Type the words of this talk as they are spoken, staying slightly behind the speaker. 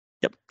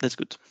Yep, that's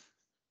good.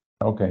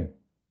 Okay.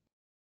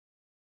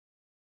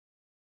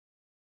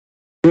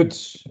 Good.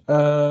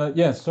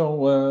 Yeah,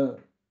 so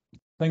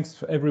thanks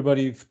for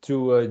everybody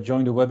to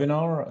join the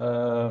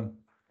webinar.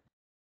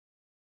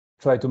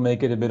 Try to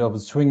make it a bit of a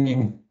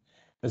swinging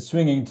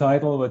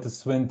title with the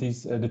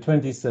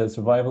 20s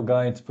survival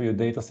guide for your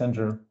data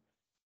center.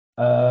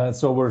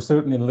 So we're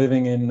certainly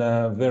living in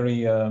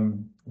very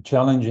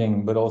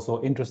challenging but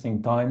also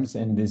interesting times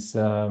in this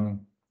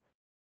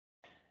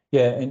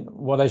in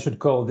what I should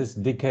call this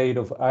decade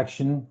of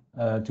action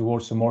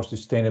towards a more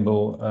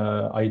sustainable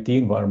IT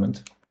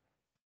environment.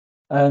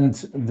 And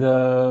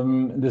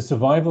the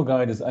survival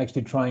guide is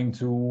actually trying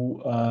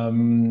to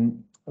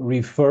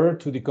refer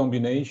to the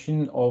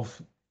combination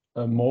of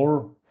a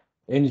more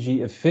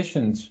energy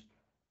efficient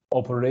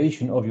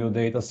operation of your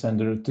data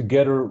center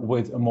together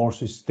with a more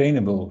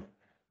sustainable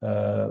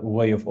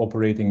way of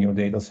operating your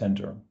data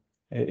center.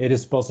 It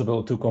is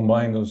possible to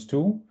combine those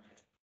two,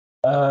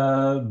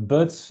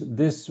 but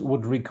this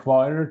would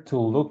require to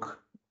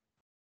look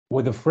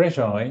with a fresh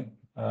eye,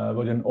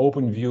 with an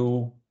open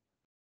view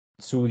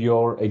to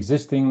your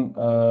existing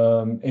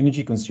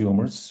energy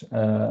consumers,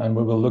 and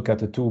we will look at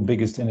the two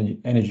biggest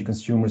energy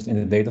consumers in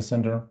the data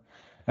center,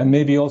 and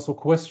maybe also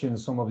question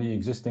some of the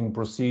existing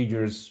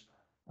procedures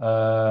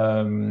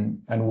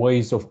and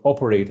ways of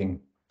operating.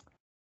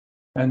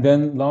 And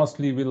then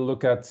lastly, we'll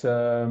look at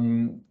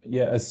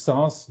a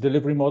SaaS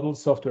delivery model,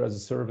 software as a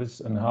service,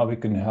 and how we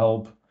can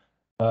help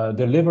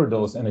deliver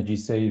those energy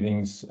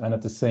savings and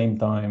at the same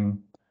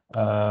time,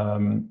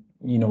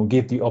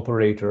 give the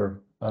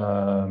operator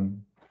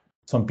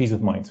some peace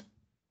of mind.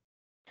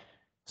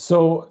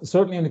 So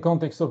certainly in the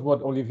context of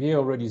what Olivier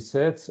already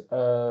said,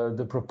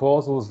 the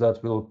proposals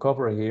that we'll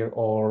cover here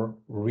are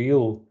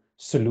real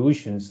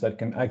solutions that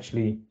can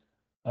actually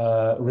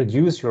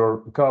reduce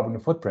your carbon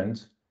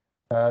footprint.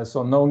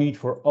 So no need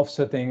for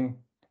offsetting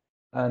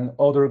and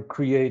other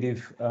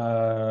creative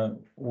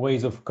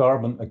ways of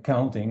carbon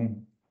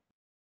accounting.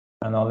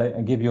 And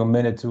I'll give you a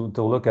minute to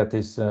look at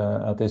this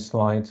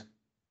slide.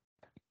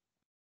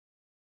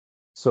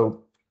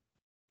 So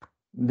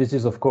this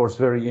is, of course,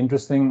 very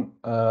interesting,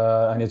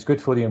 and it's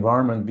good for the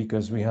environment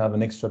because we have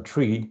an extra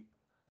tree.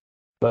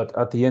 But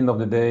at the end of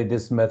the day,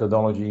 this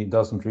methodology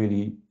doesn't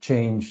really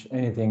change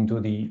anything to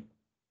the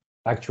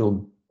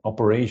actual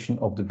operation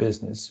of the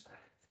business.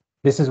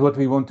 This is what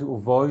we want to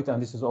avoid,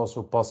 and this is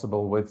also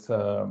possible with,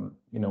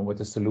 with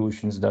the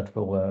solutions that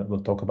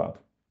we'll talk about.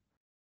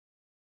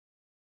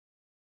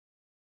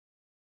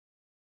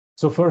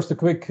 So first, a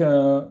quick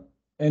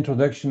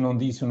introduction on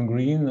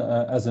DCONGreen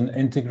as an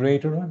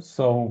integrator.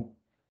 So,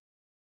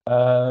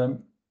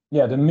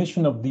 the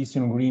mission of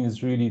DCONGreen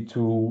is really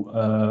to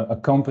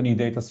accompany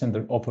data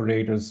center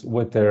operators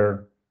with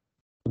their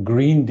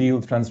Green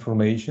Deal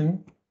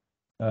transformation.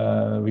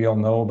 We all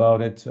know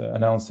about it,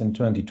 announced in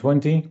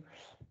 2020.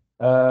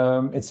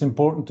 It's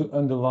important to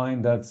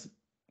underline that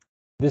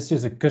this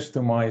is a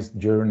customized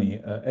journey.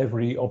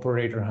 Every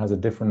operator has a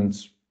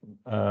different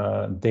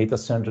data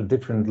center,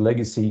 different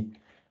legacy,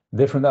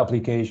 different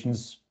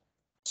applications.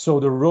 So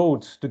the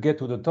road to get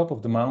to the top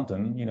of the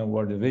mountain,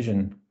 where the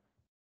vision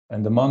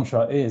and the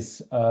mantra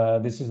is,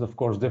 this is of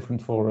course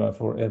different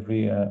for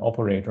every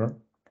operator.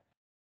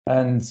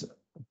 And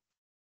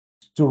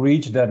to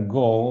reach that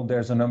goal,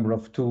 there's a number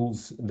of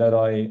tools that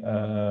I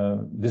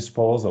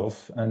dispose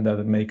of and that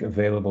I make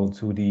available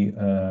to the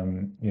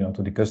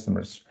to the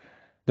customers.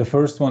 The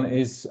first one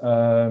is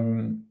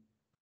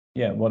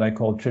what I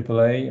call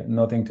AAA,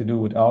 nothing to do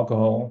with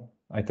alcohol,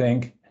 I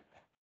think.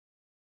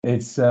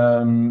 It's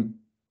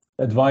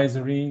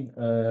advisory,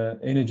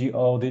 energy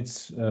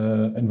audits,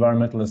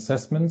 environmental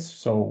assessments,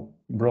 so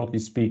broadly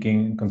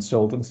speaking,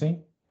 consultancy.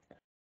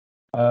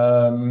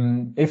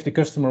 If the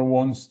customer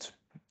wants,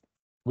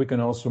 we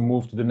can also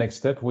move to the next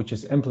step, which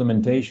is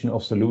implementation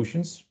of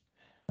solutions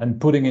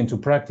and putting into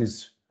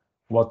practice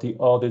what the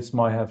audits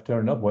might have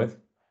turned up with.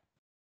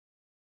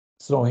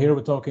 So here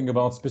we're talking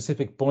about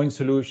specific point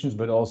solutions,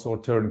 but also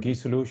turnkey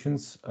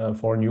solutions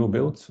for new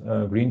builds,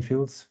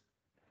 greenfields.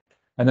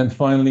 And then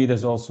finally,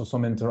 there's also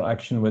some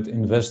interaction with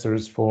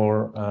investors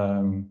for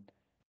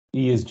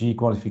ESG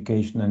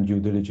qualification and due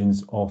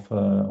diligence of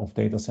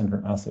data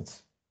center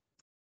assets.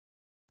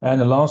 And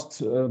the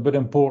last but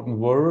important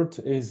word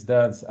is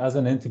that as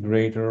an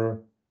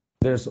integrator,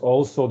 there's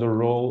also the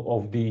role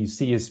of the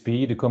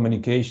CSP, the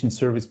communication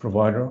service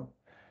provider.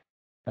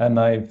 And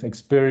I've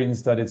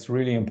experienced that it's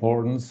really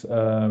important,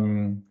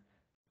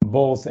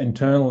 both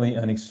internally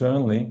and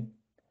externally.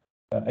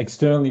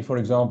 Externally, for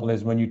example,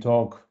 is when you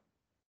talk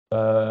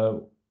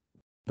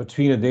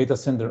between a data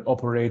center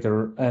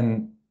operator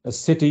and a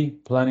city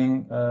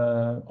planning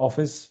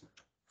office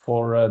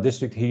for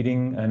district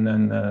heating and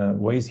then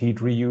waste heat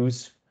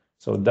reuse.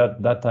 So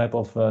that type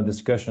of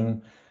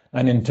discussion.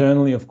 And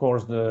internally, of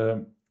course,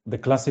 the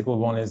classical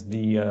one is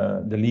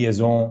the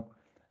liaison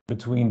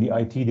between the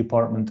IT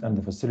department and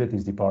the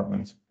facilities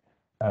department.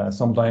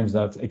 Sometimes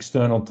that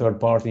external third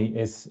party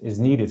is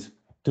needed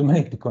to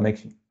make the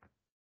connection.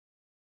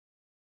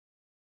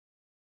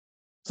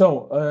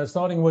 So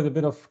starting with a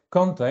bit of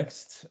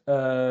context,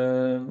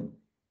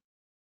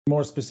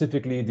 more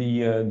specifically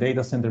the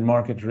data center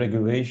market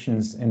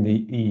regulations in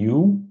the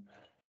EU.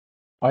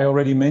 I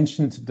already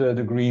mentioned the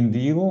Green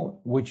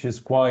Deal, which is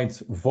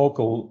quite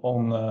vocal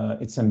on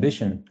its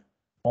ambition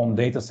on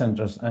data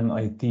centers and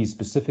IT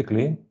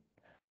specifically.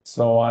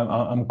 So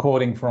I'm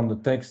quoting from the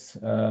text,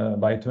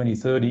 by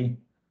 2030,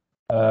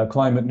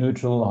 climate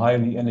neutral,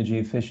 highly energy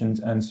efficient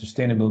and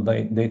sustainable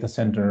data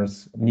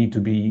centers need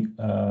to be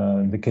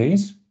the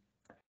case.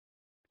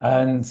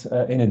 And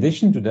in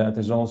addition to that,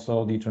 there's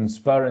also the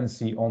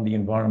transparency on the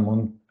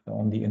environment,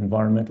 on the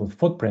environmental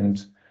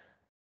footprint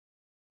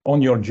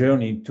on your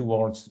journey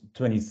towards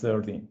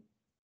 2030.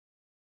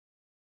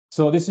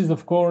 So this is,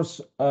 of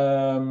course,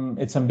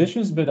 it's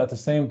ambitious, but at the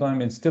same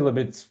time, it's still a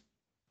bit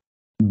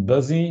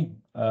buzzy.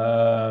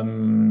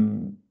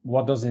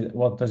 What does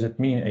it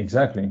mean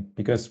exactly?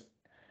 Because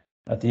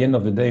at the end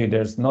of the day,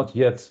 there's not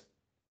yet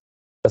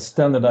a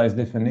standardized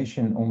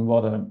definition on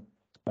what a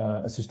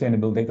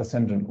sustainable data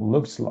center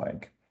looks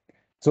like.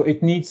 So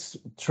it needs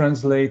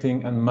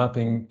translating and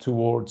mapping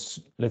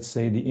towards, let's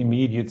say, the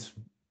immediate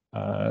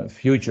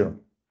future.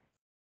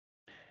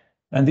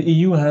 And the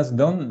EU has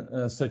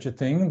done such a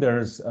thing.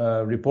 There's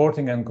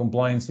reporting and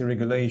compliance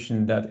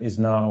regulation that is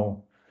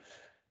now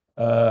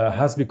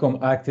has become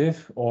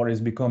active or is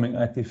becoming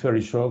active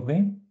very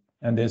shortly.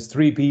 And there's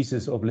 3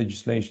 pieces of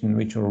legislation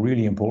which are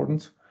really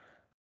important.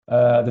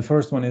 The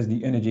first one is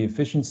the Energy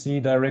Efficiency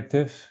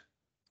Directive,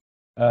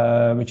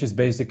 which is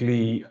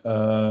basically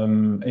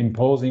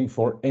imposing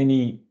for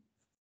any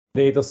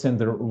data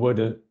center with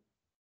a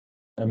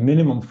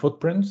minimum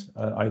footprint,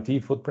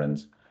 IT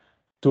footprint,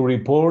 to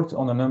report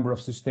on a number of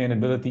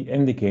sustainability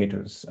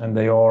indicators. And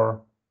they are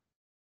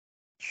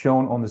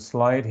shown on the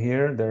slide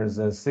here. There's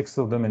 6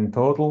 of them in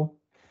total,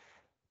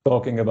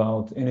 talking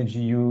about energy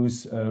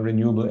use,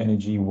 renewable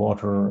energy,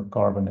 water,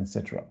 carbon,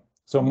 etc.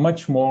 So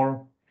much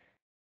more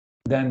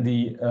than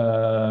the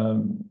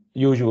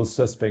usual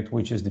suspect,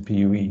 which is the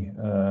PUE.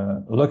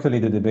 Luckily,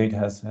 the debate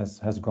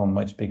has gone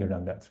much bigger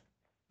than that.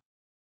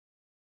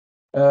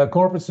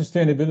 Corporate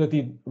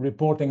Sustainability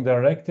Reporting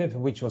Directive,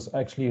 which was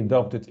actually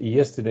adopted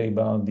yesterday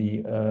by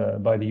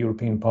the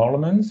European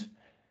Parliament,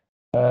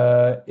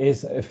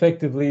 is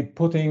effectively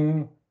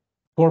putting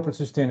corporate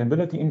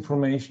sustainability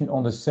information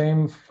on the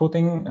same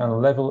footing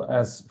and level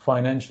as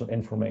financial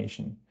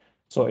information.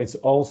 So it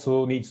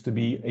also needs to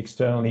be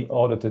externally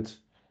audited.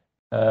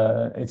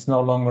 It's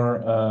no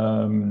longer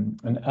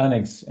an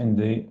annex in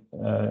the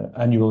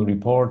annual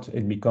report.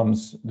 It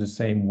becomes the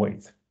same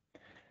weight.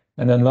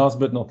 And then last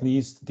but not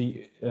least,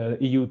 the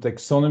EU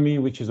taxonomy,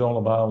 which is all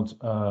about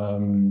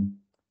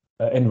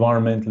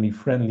environmentally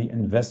friendly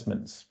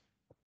investments.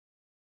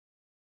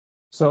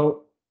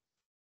 So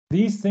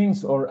these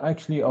things are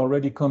actually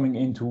already coming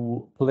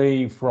into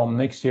play from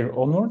next year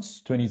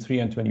onwards, 23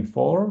 and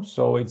 24.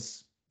 So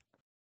it's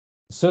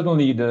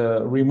certainly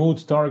the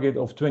remote target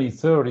of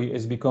 2030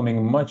 is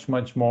becoming much,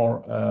 much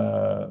more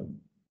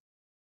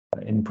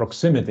in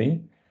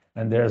proximity.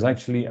 And there's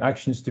actually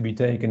actions to be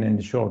taken in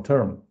the short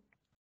term.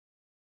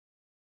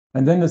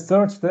 And then the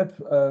third step,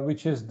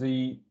 which is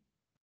the,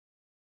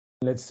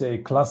 let's say,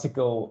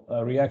 classical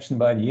reaction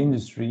by the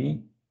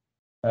industry.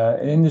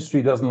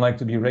 Industry doesn't like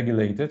to be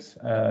regulated.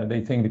 They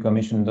think the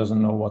Commission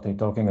doesn't know what they're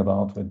talking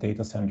about with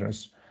data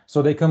centers.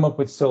 So they come up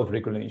with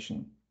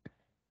self-regulation.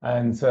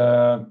 And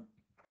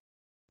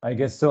I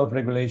guess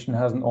self-regulation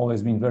hasn't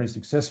always been very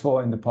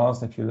successful in the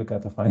past if you look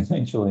at the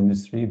financial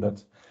industry,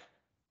 but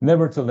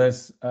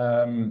nevertheless,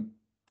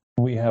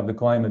 we have the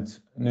Climate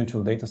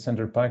Neutral Data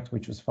Center Pact,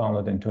 which was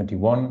founded in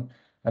 2021,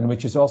 and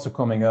which is also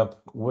coming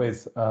up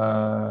with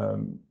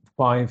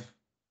 5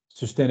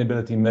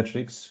 sustainability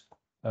metrics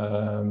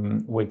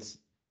with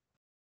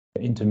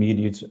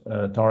intermediate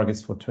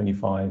targets for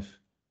 25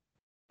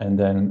 and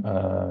then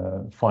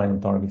final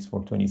targets for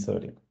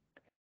 2030.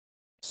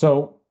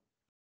 So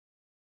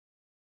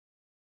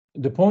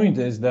the point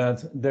is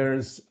that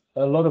there's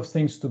a lot of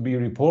things to be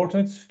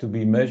reported, to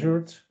be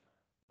measured,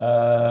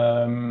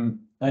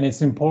 and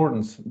it's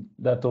important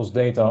that those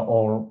data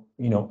are,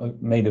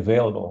 made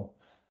available.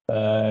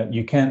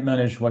 You can't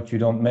manage what you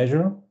don't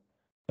measure,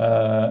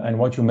 and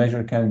what you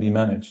measure can be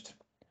managed.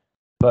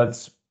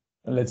 But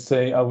let's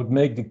say I would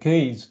make the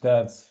case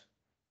that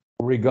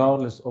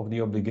regardless of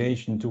the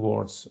obligation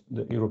towards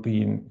the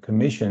European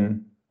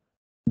Commission,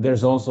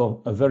 there's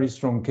also a very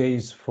strong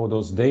case for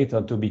those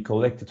data to be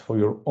collected for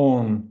your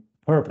own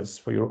purpose,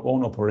 for your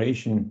own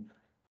operation,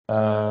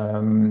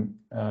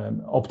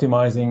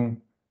 optimizing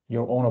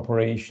your own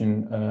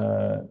operation,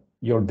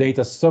 your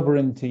data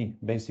sovereignty,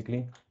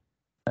 basically.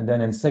 And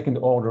then in second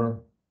order,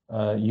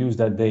 use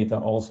that data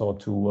also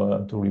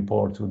to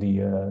report to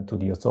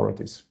the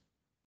authorities.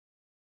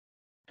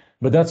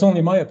 But that's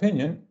only my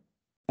opinion,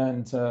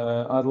 and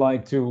I'd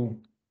like to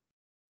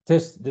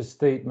test this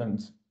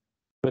statement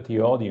with the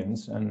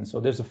audience. And so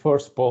there's a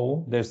first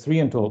poll. There's 3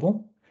 in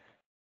total,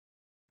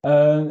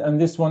 and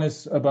this one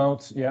is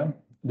about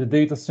the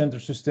data center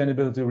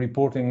sustainability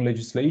reporting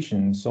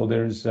legislation. So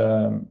there's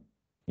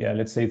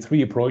let's say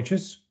 3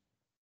 approaches.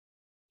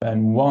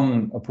 And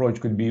one approach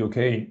could be,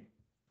 okay,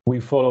 we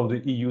follow the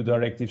EU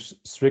directives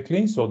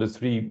strictly, so the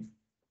 3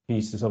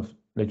 pieces of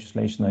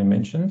legislation I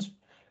mentioned.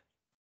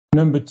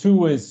 Number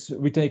 2 is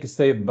we take a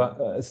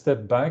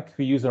step back.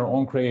 We use our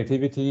own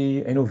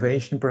creativity,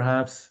 innovation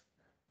perhaps,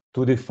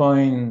 to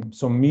define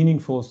some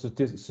meaningful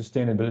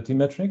sustainability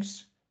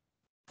metrics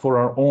for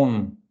our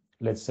own,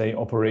 let's say,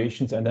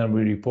 operations, and then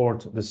we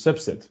report the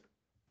subset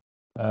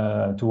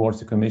towards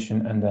the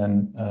Commission. And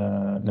then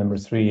number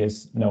 3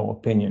 is no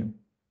opinion.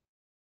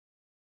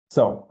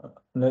 So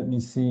let me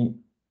see.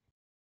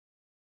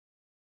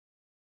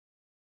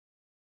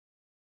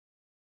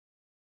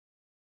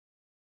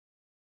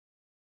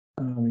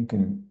 We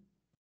can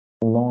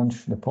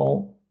launch the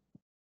poll.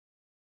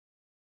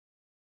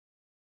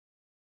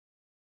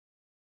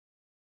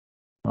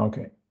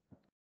 Okay.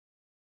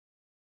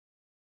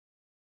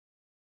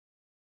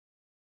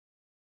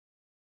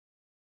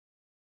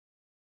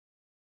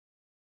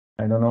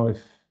 I don't know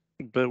if...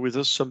 Bear with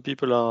us, some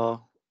people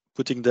are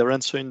putting their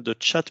answer in the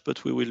chat,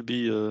 but we will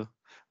be,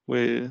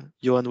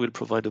 Johan will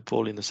provide a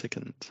poll in a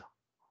second.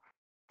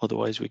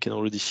 Otherwise, we can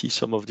already see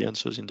some of the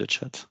answers in the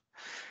chat.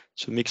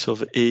 It's a mix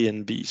of A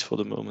and Bs for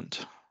the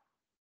moment.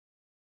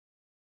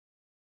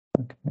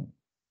 Okay.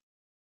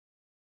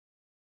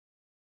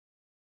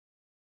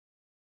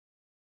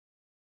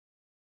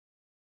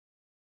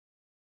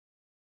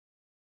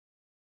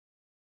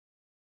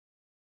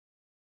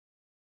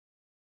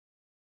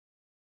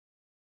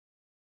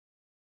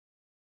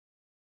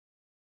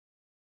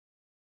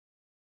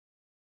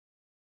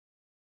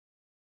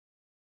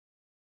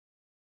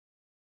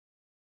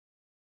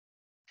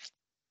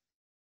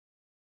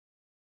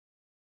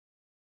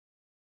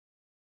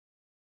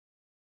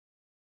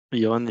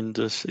 Johan, in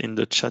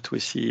the chat we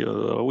see,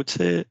 I would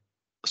say,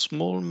 a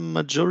small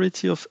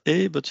majority of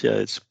A, but yeah,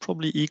 it's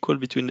probably equal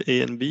between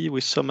A and B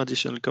with some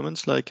additional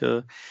comments like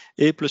A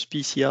plus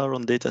PCR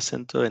on data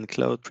center and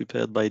cloud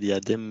prepared by the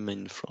ADEME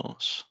in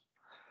France.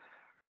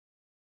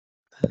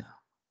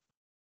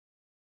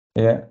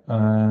 Yeah,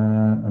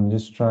 I'm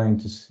just trying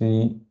to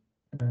see.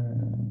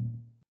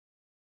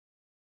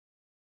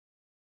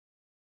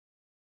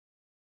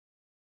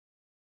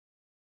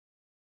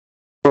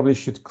 Probably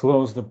should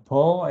close the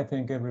poll. I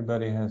think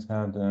everybody has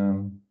had...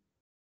 No,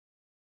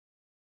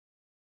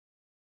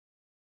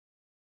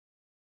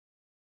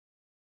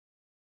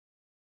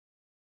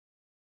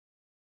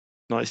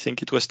 I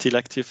think it was still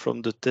active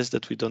from the test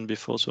that we done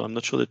before, so I'm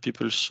not sure that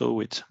people saw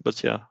it.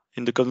 But yeah,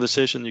 in the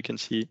conversation you can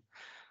see.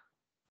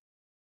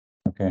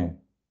 Okay.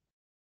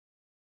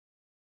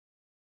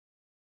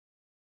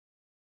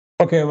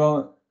 Okay,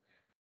 well,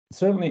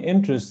 certainly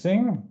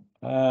interesting.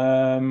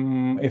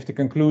 If the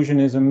conclusion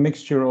is a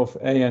mixture of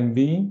A and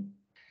B,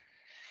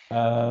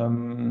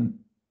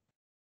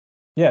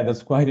 yeah,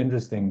 that's quite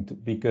interesting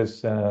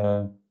because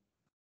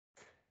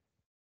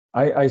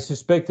I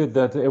suspected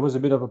that it was a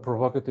bit of a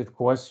provocative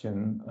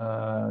question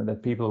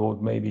that people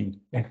would maybe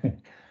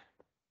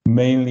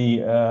mainly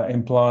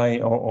imply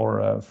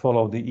or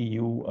follow the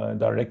EU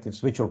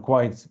directives, which are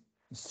quite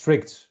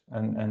strict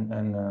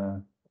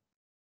and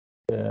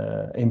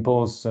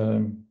impose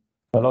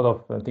a lot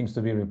of things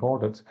to be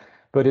reported.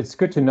 But it's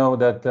good to know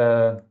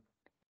that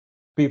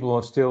people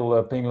are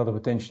still paying a lot of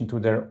attention to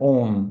their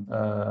own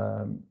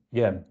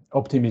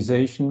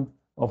optimization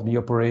of the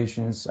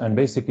operations and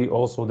basically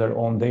also their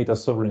own data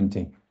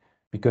sovereignty,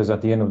 because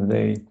at the end of the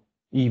day,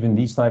 even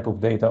these type of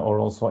data are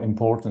also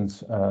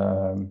important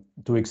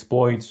to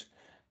exploit,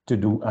 to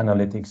do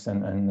analytics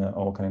and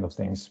all kind of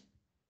things.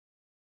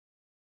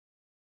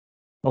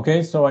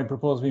 Okay, so I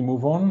propose we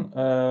move on.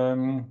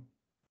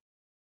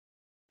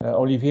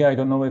 Olivier, I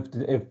don't know if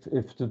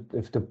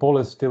the poll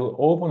is still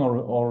open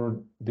or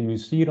do you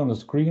see it on the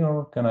screen,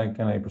 or can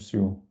I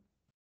pursue?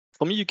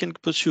 For me, you can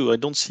pursue. I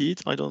don't see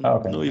it. I don't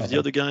know if the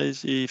other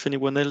guys, if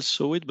anyone else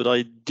saw it, but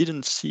I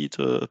didn't see it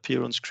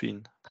appear on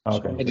screen.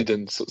 Okay. So, I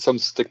didn't. Some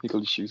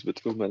technical issues,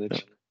 but we'll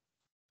manage.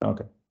 Yeah.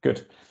 Okay,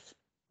 good.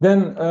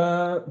 Then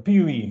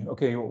PUE.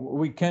 Okay,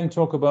 we can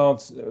talk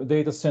about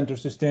data center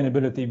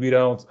sustainability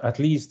without at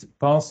least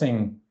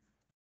passing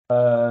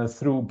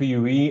through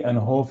PUE, and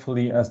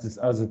hopefully, as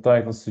the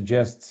title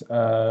suggests,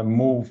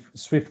 move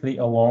swiftly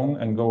along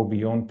and go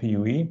beyond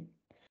PUE.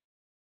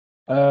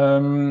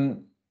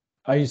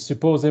 I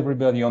suppose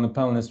everybody on the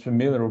panel is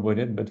familiar with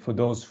it, but for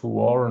those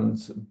who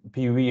aren't,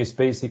 PUE is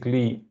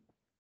basically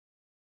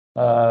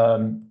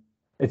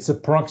it's a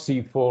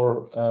proxy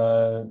for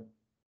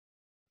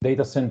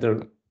data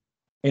center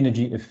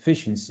energy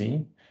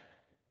efficiency,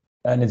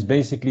 and it's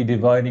basically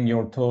dividing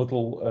your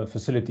total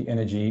facility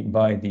energy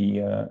by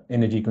the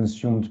energy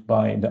consumed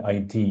by the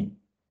IT.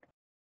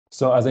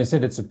 So as I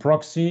said, it's a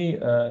proxy.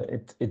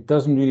 It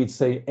doesn't really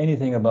say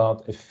anything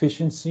about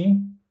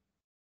efficiency.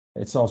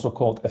 It's also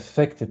called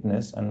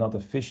effectiveness and not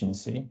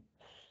efficiency.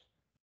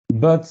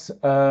 But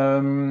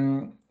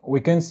we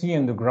can see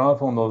in the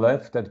graph on the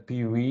left that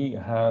PUE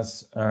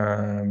has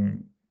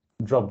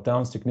dropped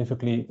down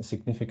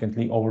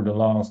significantly over the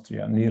last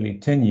nearly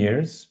 10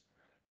 years,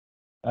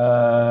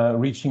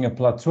 reaching a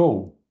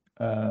plateau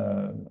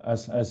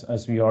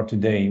as we are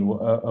today,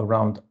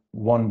 around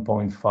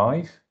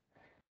 1.5,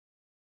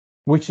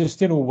 which is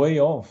still way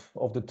off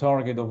of the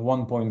target of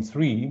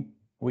 1.3,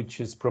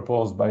 which is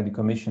proposed by the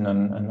Commission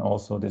and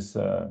also this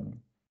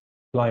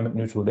climate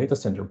neutral data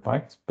center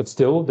pact. But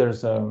still,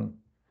 there's a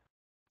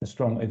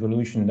strong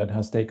evolution that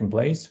has taken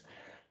place.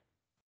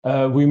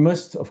 We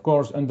must, of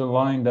course,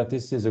 underline that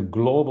this is a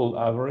global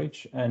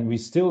average, and we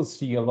still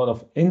see a lot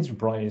of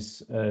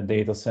enterprise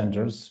data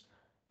centers,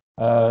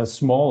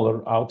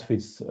 smaller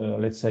outfits,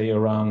 let's say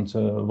around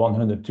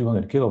 100,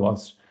 200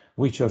 kilowatts,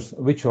 which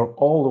are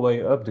all the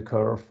way up the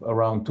curve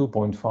around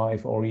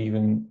 2.5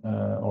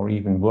 or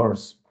even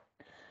worse.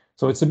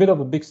 So it's a bit of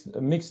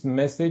a mixed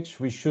message.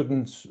 We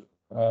shouldn't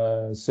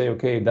say,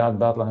 okay, that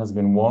battle has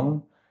been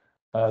won.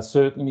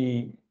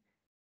 Certainly,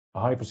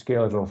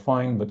 hyperscalers are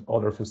fine, but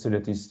other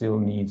facilities still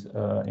need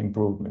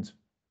improvement.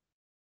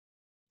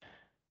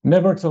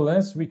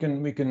 Nevertheless, we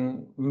can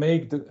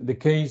make the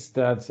case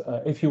that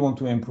if you want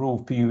to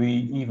improve PUE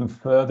even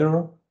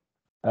further,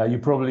 you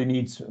probably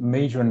need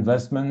major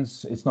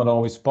investments. It's not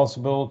always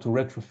possible to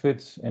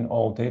retrofit in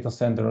all data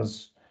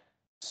centers.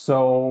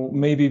 So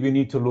maybe we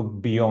need to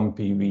look beyond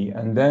PUE.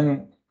 And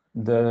then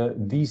the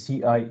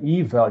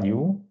DCIE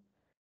value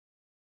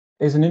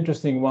is an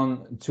interesting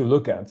one to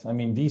look at. I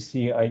mean,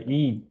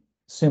 DCIE,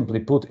 simply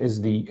put,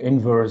 is the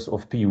inverse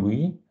of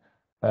PUE,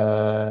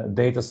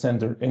 data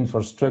center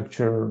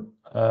infrastructure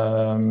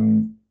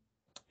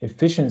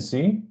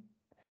efficiency.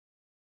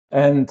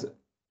 And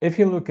if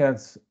you look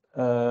at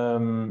a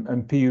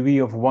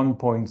PUE of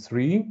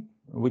 1.3,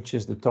 which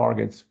is the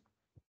target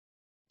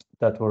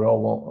that we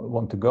all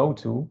want to go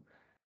to,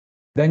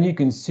 then you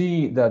can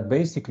see that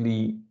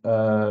basically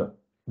the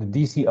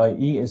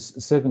DCIE is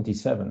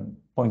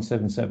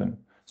 77.77.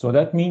 So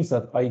that means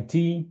that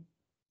IT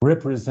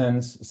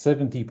represents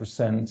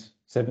 70%,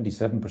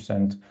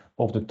 77%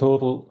 of the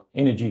total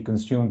energy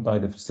consumed by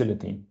the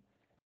facility.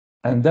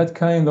 And that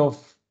kind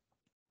of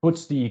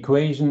puts the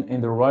equation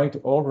in the right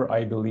order,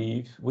 I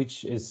believe,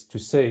 which is to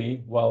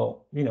say,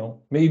 well,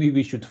 maybe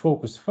we should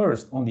focus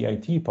first on the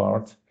IT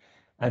part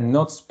and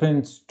not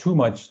spend too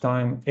much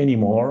time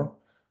anymore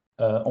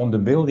on the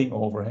building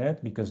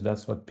overhead, because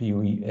that's what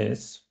PUE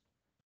is,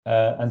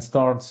 and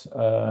start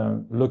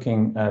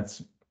looking at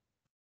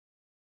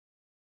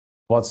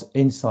what's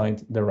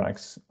inside the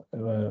racks,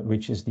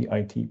 which is the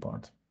IT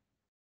part.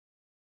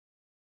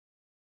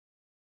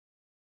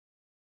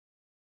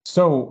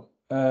 So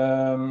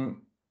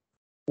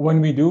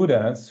when we do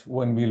that,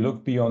 when we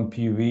look beyond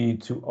PUE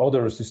to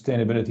other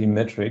sustainability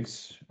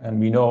metrics, and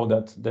we know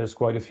that there's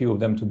quite a few of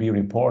them to be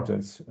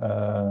reported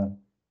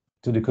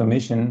to the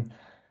Commission,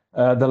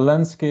 the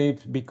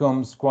landscape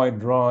becomes quite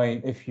dry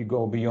if you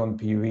go beyond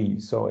PUE.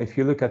 So if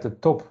you look at the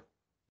top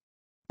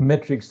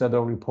metrics that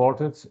are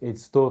reported,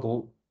 it's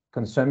total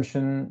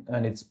consumption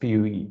and it's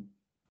PUE.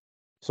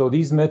 So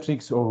these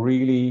metrics are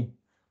really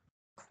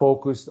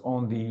focused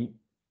on the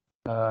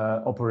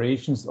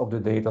operations of the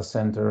data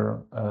center,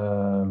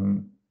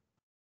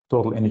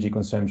 total energy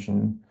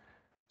consumption.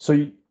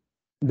 So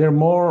they're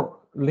more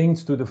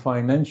linked to the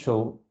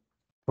financial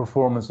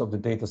performance of the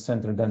data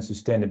center than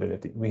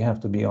sustainability. We have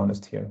to be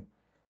honest here.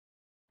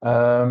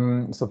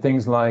 So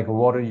things like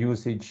water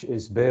usage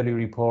is barely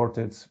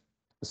reported.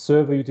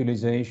 Server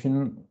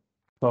utilization,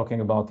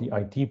 talking about the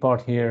IT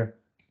part here,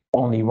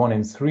 only 1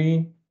 in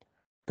 3.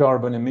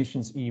 Carbon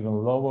emissions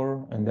even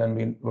lower, and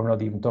then we're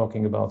not even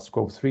talking about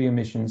scope 3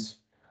 emissions.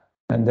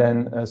 And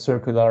then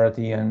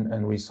circularity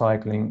and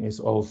recycling is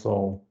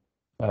also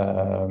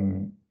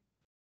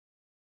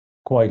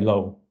quite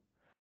low.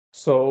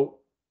 So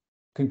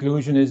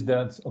conclusion is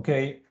that,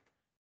 okay,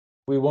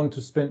 we want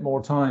to spend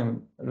more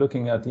time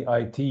looking at the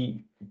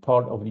IT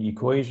part of the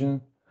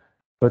equation,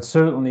 but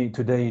certainly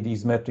today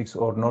these metrics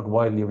are not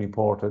widely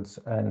reported,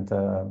 and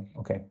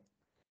okay,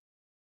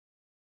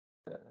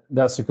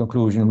 that's the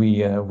conclusion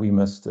we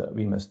must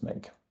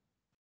make.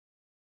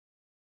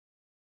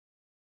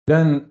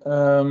 Then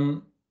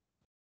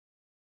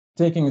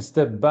taking a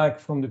step back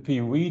from the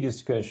PUE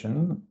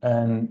discussion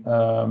and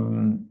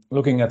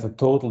looking at the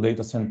total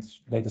data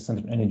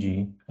center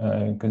energy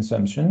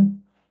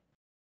consumption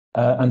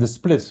and the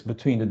split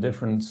between the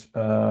different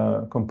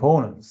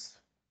components.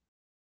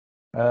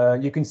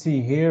 You can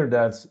see here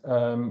that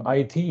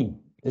IT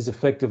is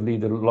effectively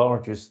the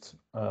largest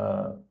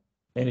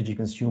energy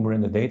consumer in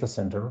the data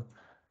center,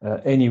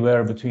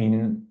 anywhere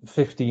between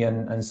 50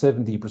 and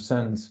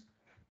 70%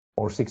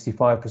 or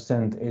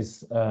 65%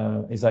 is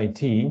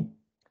IT.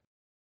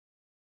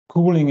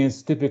 Cooling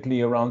is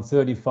typically around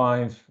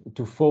 35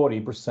 to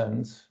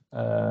 40%,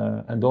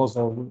 and those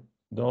are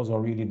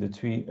really the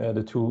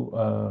two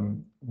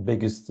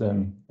biggest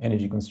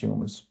energy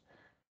consumers.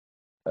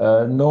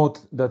 Note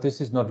that this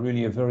is not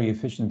really a very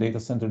efficient data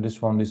center. This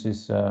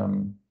is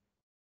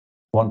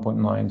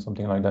 1.9,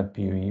 something like that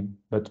PUE,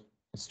 but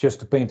it's just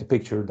to paint a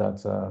picture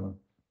that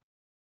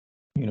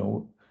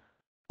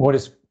what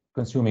is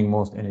consuming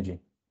most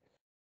energy.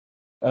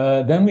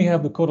 Then we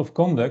have the Code of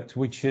Conduct,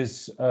 which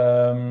is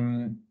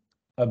a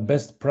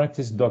best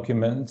practice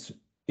document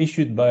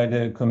issued by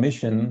the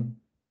Commission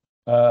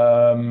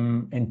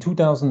in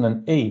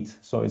 2008,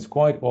 so it's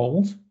quite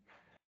old.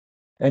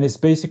 And it's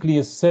basically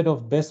a set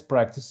of best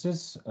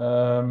practices,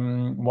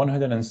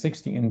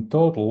 160 in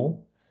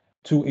total,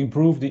 to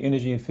improve the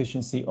energy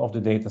efficiency of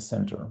the data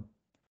center.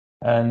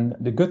 And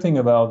the good thing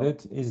about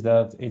it is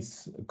that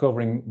it's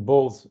covering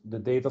both the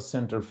data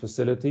center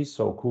facilities,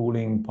 so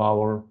cooling,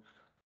 power,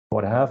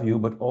 what have you,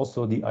 but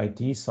also the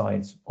IT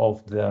sides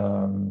of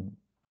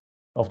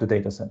the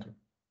data center.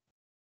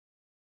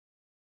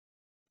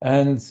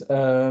 And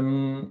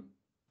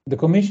the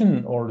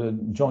Commission or the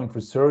Joint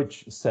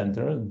Research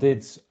Center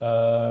did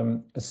a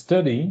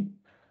study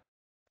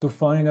to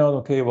find out,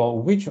 okay, well,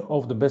 which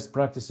of the best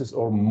practices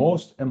are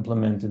most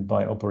implemented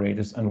by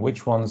operators and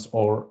which ones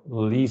are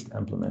least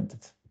implemented.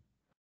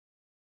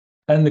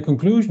 And the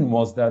conclusion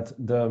was that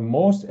the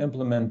most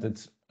implemented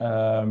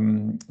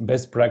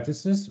best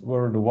practices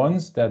were the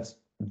ones that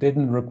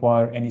didn't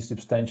require any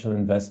substantial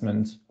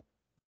investment,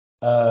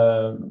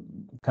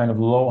 kind of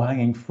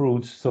low-hanging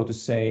fruit, so to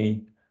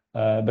say,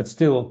 but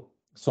still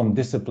some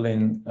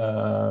discipline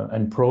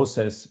and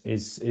process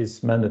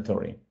is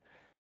mandatory.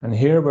 And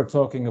here we're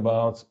talking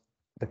about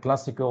the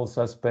classical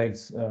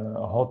suspects,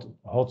 hot,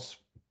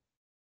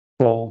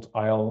 cold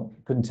aisle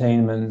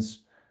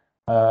containments,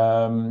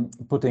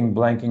 putting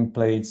blanking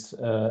plates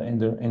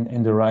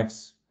in the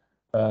racks,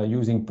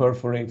 using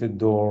perforated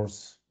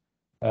doors,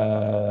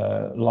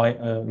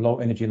 low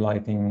energy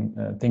lighting,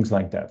 things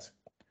like that.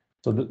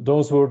 So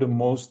those were the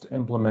most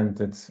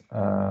implemented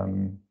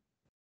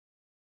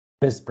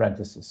best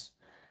practices.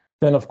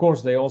 Then, of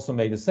course, they also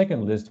made a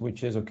second list,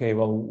 which is, okay,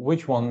 well,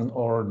 which ones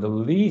are the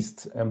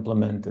least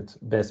implemented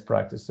best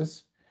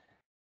practices?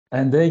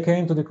 And they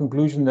came to the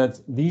conclusion that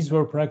these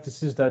were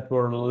practices that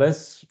were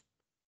less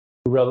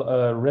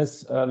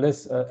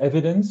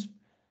evident.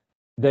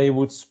 They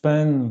would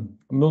span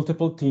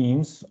multiple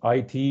teams,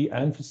 IT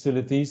and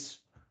facilities,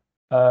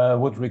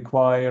 would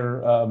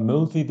require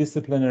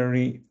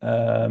multidisciplinary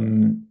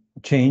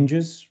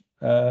changes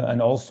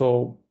and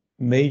also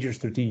major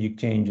strategic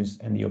changes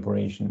in the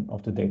operation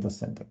of the data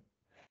center.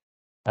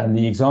 And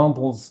the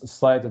examples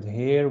cited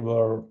here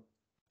were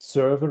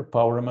server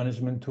power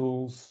management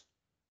tools,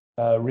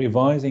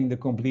 revising the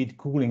complete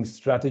cooling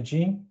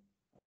strategy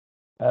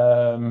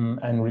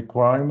and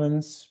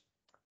requirements,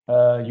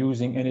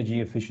 using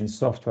energy efficient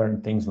software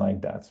and things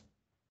like that.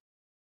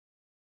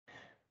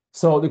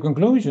 So the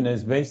conclusion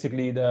is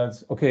basically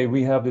that, okay,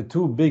 we have the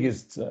two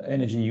biggest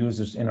energy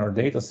users in our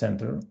data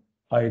center,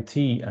 IT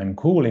and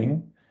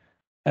cooling.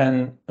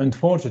 And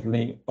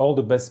unfortunately, all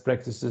the best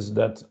practices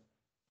that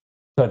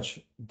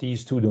touch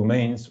these two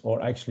domains are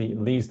actually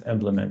least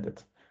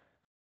implemented.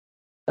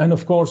 And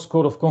of course,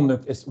 code of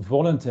conduct is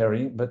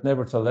voluntary, but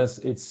nevertheless,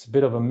 it's a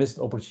bit of a missed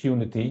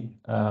opportunity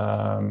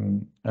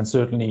and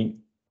certainly,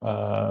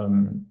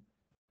 room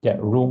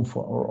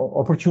for or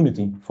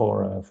opportunity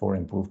for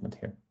improvement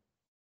here.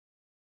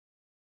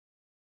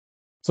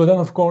 So then,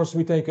 of course,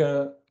 we take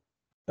a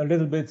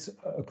little bit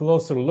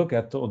closer look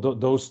at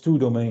those two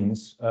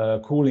domains,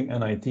 cooling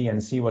and IT,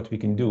 and see what we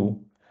can do.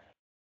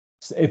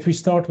 So if we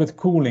start with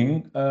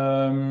cooling,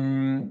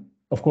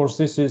 of course,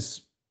 this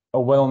is a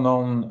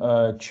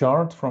well-known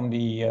chart from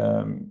the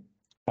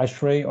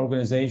ASHRAE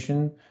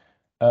organization,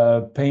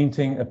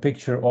 painting a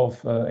picture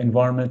of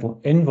environmental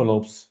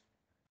envelopes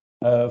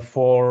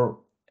for,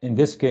 in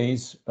this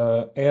case,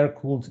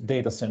 air-cooled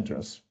data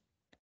centers.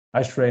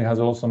 ASHRAE has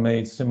also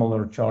made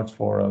similar charts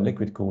for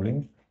liquid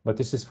cooling, but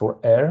this is for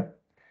air.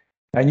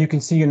 And you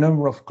can see a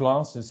number of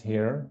classes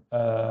here,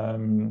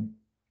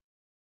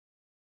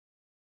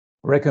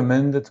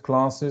 recommended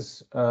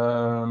classes,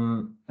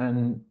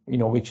 and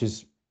which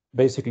is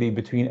basically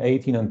between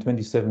 18 and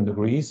 27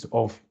 degrees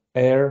of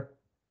air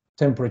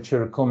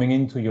temperature coming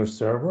into your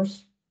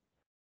servers.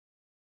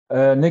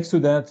 Next to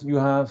that, you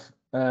have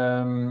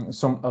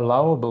some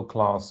allowable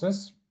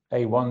classes,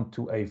 A1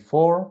 to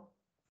A4,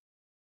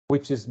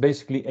 which is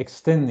basically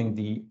extending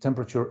the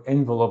temperature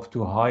envelope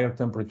to higher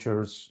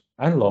temperatures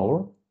and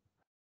lower.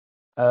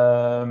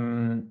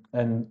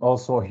 And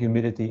also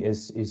humidity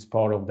is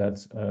part of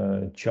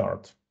that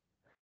chart.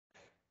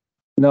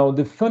 Now,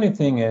 the funny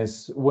thing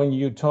is, when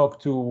you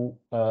talk to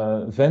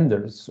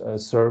vendors,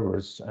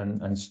 servers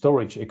and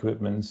storage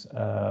equipment,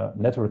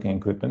 networking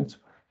equipment,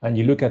 and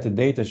you look at the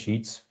data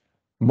sheets,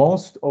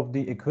 most of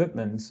the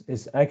equipment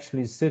is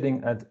actually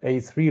sitting at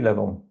A3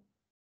 level,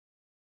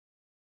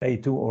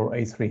 A2 or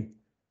A3.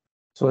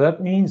 So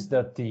that means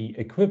that the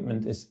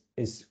equipment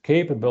is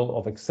capable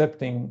of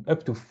accepting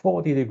up to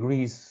 40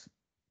 degrees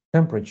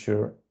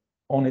temperature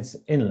on its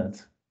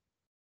inlet.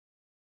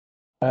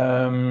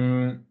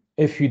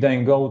 If you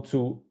then go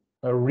to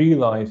a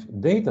real-life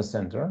data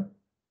center,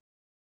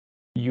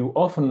 you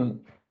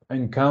often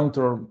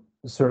encounter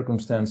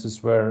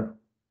circumstances where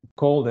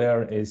cold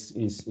air is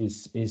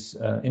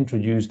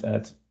introduced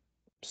at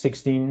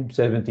 16,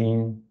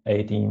 17,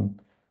 18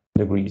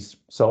 degrees.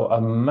 So a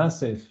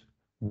massive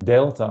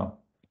delta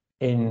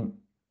in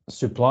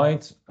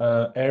supplied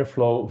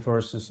airflow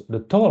versus the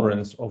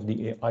tolerance of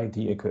the IT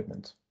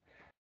equipment.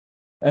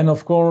 And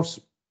of course,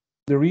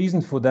 the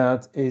reason for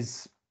that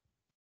is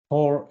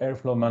poor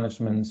airflow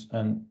management,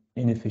 and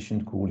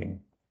inefficient cooling.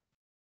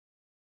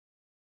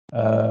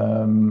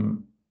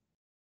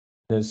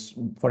 There's,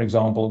 for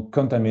example,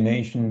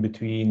 contamination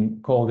between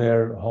cold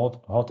air,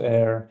 hot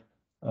air,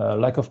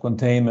 lack of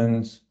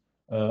containment,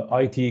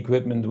 IT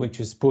equipment which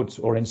is put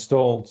or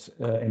installed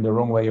in the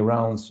wrong way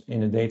around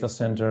in a data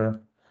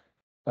center,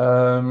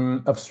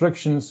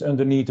 obstructions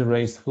underneath the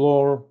raised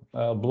floor,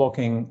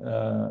 blocking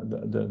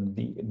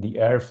the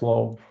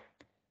airflow.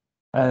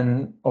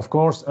 And of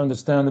course,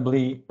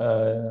 understandably,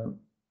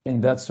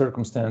 in that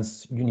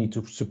circumstance, you need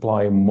to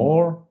supply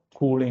more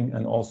cooling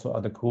and also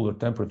at a cooler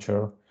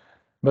temperature.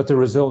 But the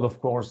result,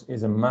 of course,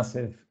 is a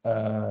massive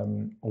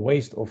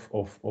waste of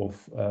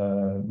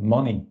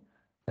money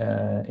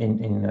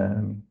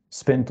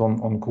spent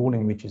on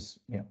cooling, which is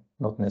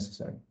not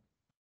necessary.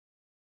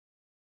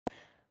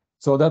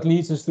 So that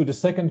leads us to the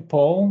second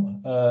poll.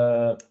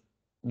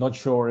 Not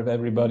sure if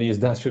everybody is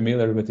that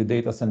familiar with the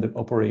data center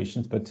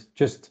operations, but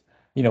just,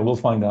 we'll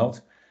find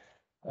out.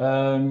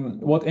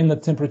 What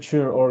inlet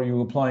temperature are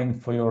you applying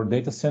for your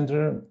data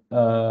center?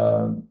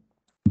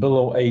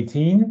 Below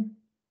 18.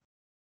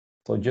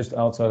 So just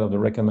outside of the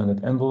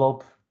recommended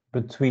envelope,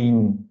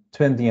 between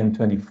 20 and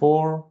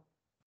 24.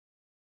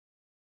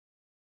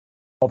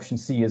 Option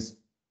C is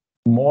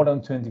more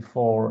than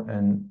 24,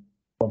 and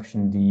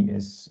option D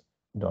is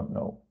don't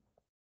know.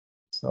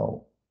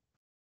 So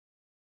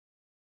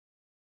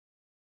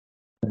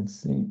let's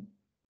see.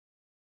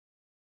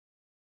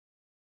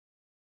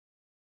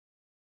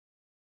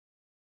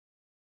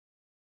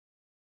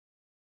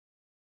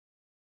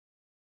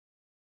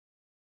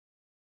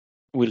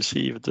 We'll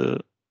see if the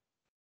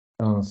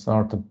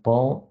start the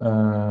poll.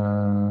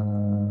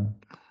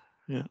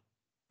 Yeah,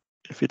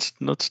 if it's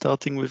not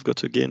starting, we've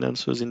got again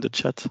answers in the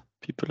chat.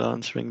 People are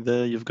answering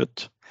there. You've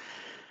got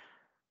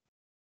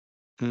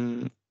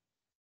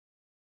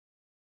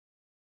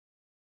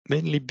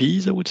mainly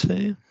B's, I would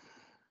say,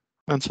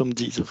 and some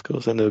D's, of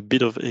course, and a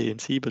bit of A and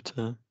C, but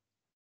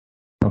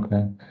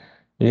okay,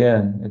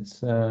 yeah,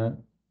 it's I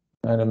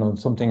don't know,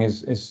 something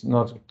is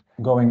not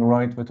going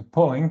right with the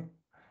polling,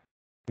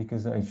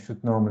 because I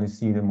should normally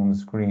see them on the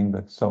screen,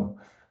 but so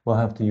we'll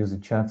have to use the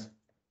chat.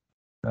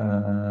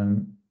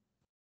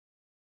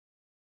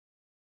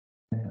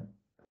 Yeah.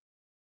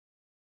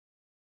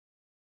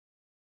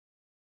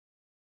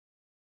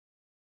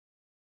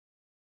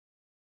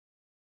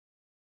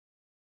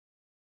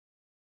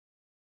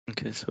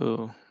 okay,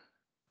 so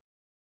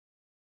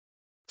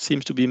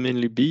seems to be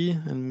mainly B,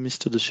 and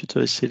Mr. De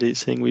Sutter is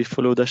saying we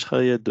followed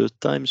Ashray at the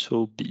time,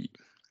 so B.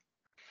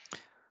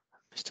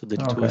 Mr.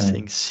 Delito is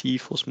saying C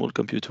for small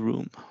computer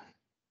room.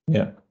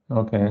 Yeah,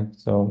 okay,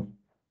 so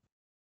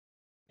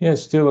yeah,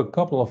 still a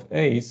couple of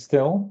A's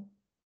still,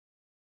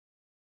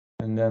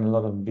 and then a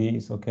lot of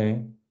B's,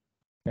 okay,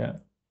 yeah.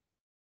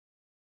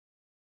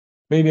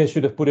 Maybe I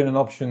should have put in an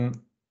option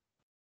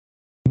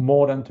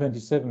more than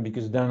 27,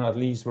 because then at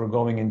least we're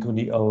going into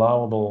the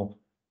allowable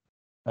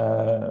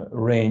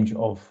range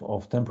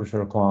of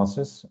temperature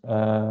classes.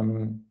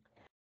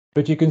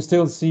 But you can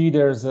still see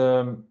there's,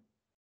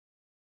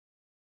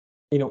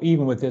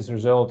 even with this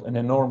result, an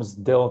enormous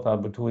delta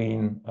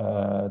between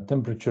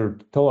temperature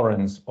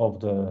tolerance of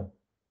the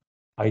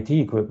IT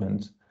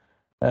equipment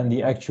and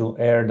the actual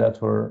air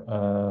that we're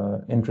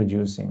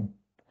introducing.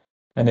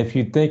 And if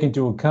you take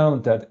into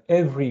account that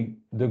every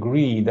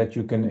degree that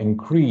you can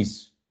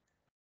increase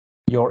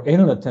your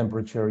inlet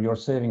temperature, you're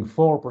saving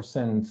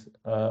 4%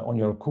 on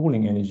your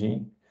cooling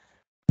energy,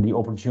 the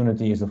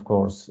opportunity is, of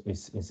course,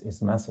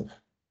 is massive.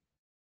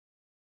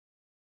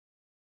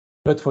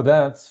 But for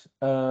that,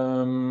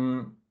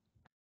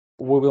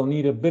 we will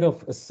need a bit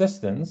of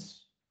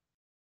assistance,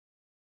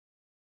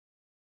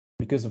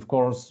 because, of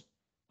course,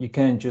 you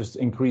can't just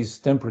increase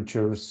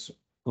temperatures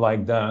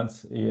like that.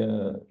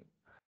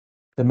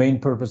 The main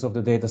purpose of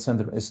the data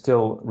center is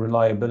still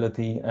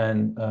reliability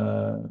and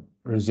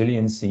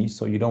resiliency,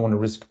 so you don't want to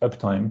risk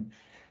uptime.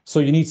 So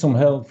you need some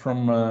help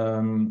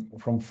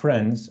from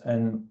friends,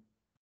 and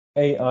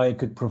AI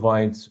could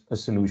provide a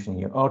solution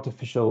here,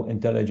 artificial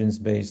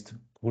intelligence-based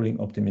cooling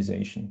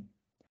optimization.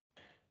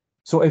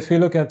 So if you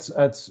look at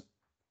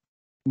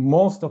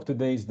most of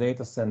today's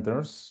data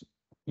centers,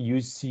 you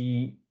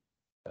see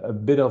a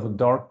bit of a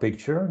dark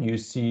picture. You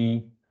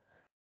see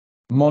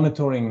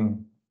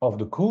monitoring of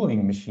the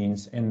cooling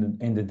machines in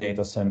the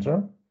data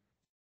center.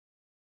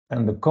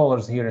 And the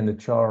colors here in the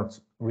chart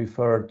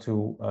refer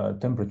to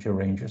temperature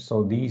ranges.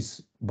 So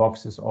these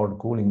boxes are the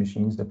cooling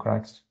machines, the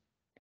cracks.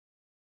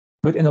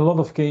 But in a lot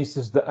of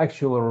cases, the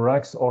actual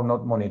racks are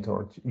not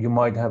monitored. You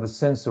might have a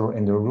sensor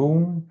in the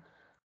room.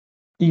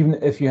 Even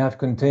if you have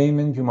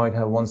containment, you might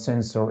have one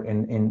sensor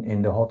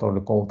in the hot or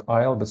the cold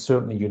aisle, but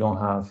certainly you don't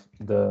have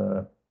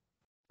the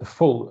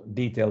full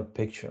detailed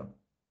picture.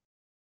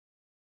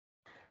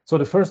 So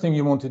the first thing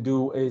you want to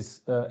do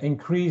is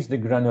increase the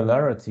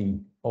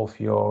granularity of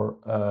your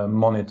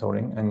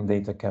monitoring and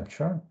data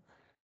capture,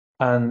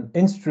 and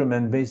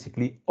instrument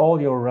basically all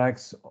your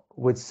racks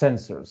with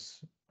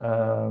sensors,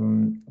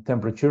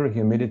 temperature,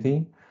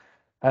 humidity,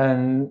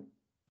 and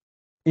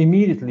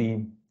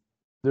immediately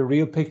the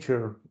real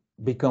picture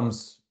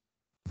becomes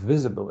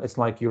visible. It's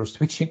like you're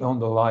switching on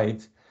the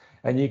light,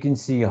 and you can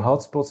see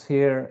hotspots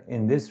here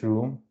in this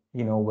room,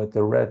 you know, with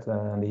the red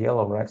and the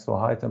yellow racks, so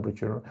high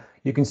temperature.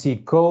 You can see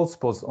cold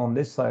spots on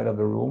this side of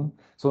the room.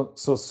 So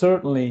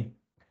certainly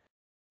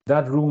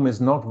that room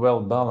is not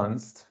well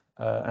balanced,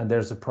 and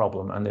there's a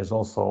problem. And there's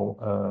also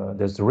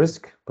there's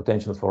risk,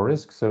 potential for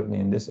risk, certainly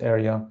in this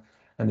area,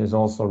 and there's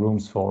also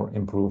rooms for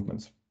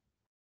improvement.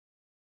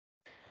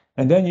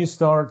 And then you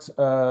start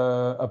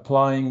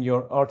applying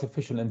your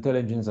artificial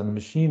intelligence and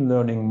machine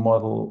learning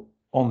model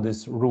on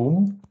this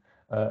room.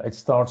 It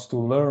starts to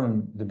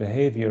learn the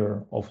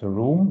behavior of the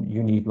room.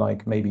 You need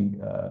like maybe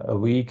a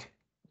week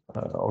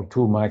or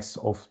two max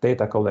of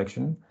data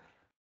collection.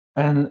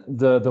 And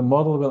the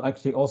model will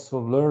actually also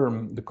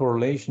learn the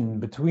correlation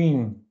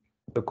between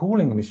the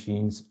cooling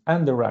machines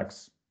and the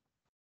racks,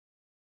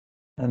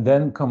 and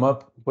then come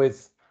up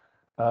with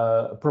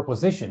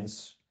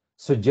propositions,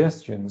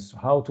 suggestions,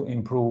 how to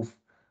improve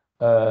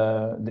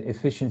the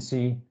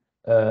efficiency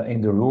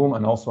in the room,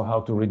 and also how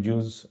to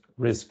reduce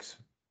risks.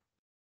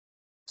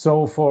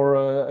 So for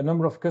a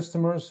number of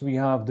customers, we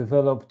have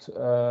developed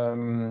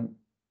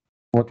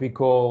what we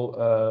call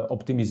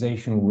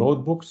optimization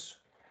roadbooks.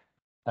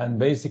 And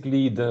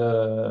basically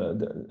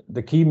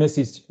the key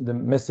message,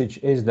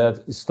 is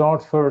that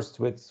start first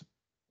with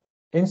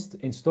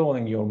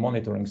installing your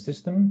monitoring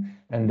system,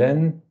 and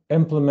then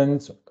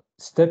implement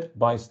step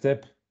by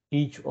step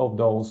each of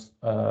those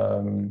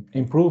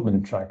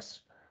improvement tracks.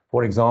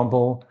 For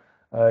example,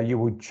 you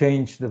would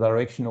change the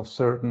direction of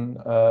certain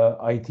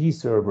IT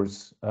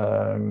servers,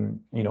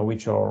 you know,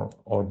 which are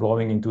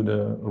blowing into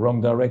the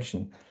wrong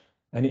direction,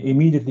 and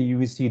immediately you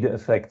will see the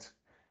effect.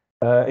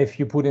 If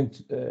you put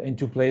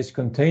into place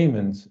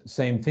containment,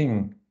 same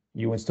thing.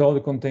 You install the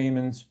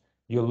containment,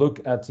 you look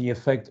at the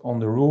effect on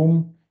the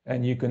room,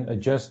 and you can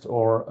adjust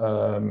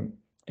or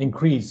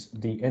increase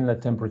the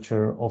inlet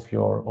temperature of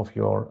your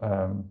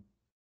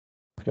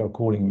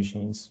cooling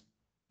machines.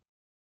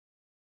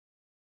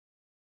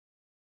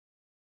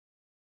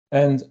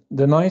 And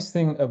the nice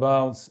thing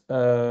about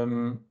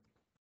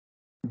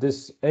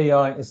this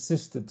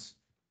AI-assisted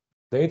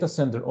data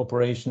center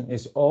operation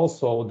is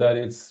also that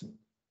it's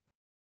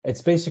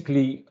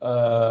basically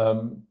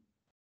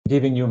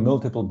giving you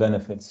multiple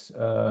benefits.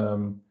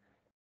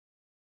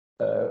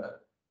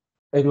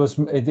 It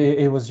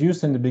was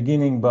used in the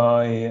beginning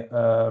by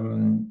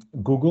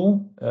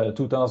Google,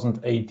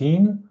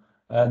 2018,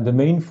 and the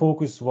main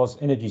focus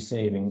was energy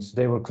savings.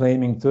 They were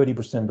claiming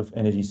 30% of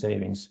energy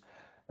savings.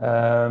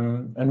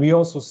 And we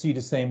also see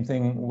the same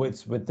thing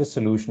with this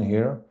solution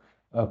here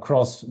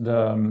across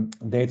the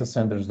data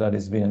centers that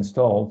has been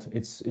installed.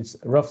 It's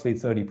roughly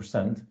 30.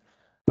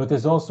 But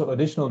there's also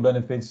additional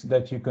benefits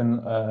that you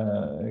can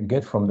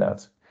get from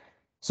that.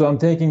 So I'm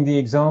taking the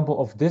example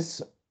of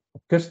this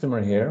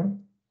customer here.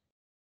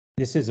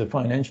 This is a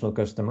financial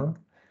customer,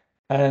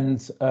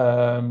 and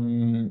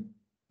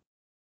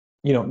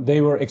you know,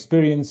 they were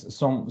experiencing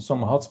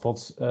some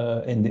hotspots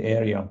in the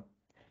area.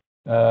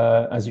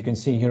 As you can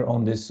see here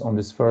on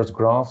this first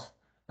graph,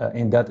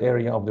 in that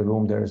area of the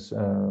room, there's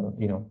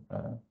you know,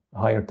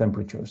 higher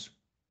temperatures.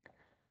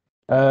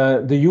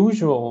 The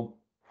usual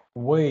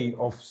way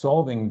of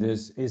solving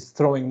this is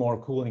throwing more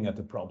cooling at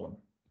the problem.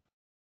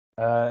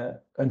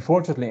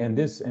 Unfortunately, in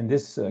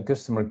this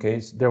customer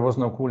case, there was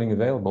no cooling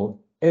available.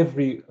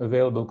 Every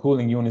available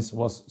cooling unit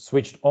was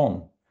switched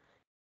on.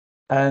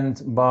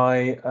 And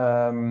by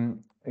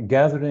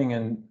gathering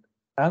and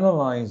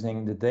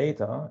analyzing the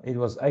data, it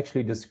was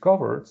actually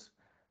discovered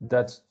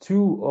that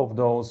two of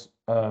those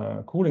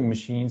cooling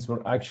machines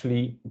were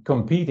actually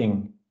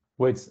competing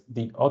with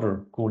the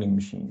other cooling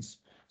machines.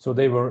 So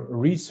they were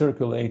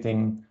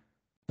recirculating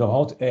the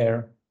hot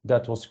air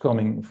that was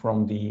coming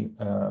from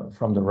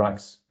the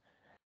racks.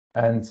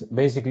 And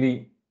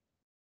basically,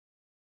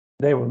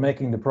 they were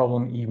making the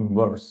problem even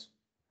worse.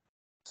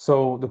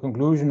 So the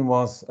conclusion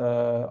was,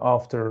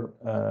 after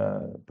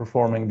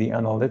performing the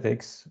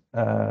analytics,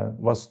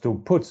 was to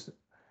put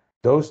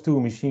those two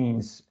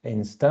machines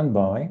in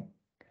standby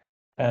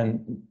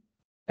and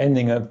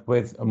ending up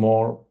with a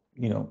more,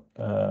 you know,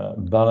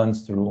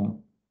 balanced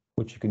room,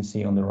 which you can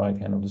see on the right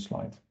hand of the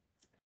slide.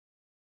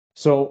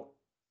 So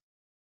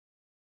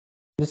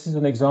this is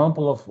an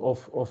example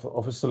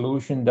of a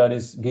solution that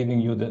is giving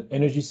you the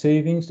energy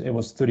savings. It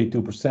was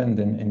 32%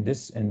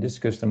 in this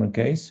customer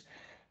case.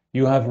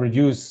 You have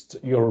reduced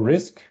your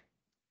risk,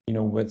 you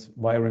know,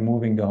 by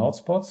removing the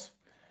hotspots,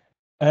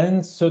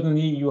 and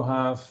suddenly you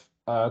have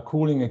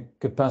cooling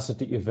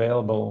capacity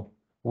available,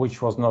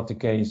 which was not the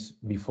case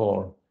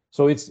before.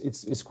 So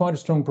it's quite a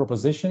strong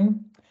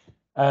proposition,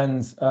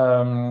 and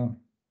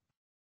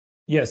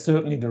yeah,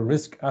 certainly the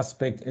risk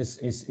aspect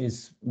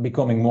is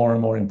becoming more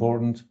and more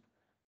important.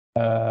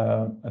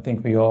 I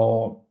think we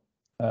all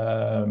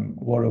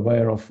were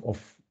aware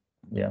of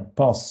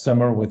past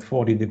summer with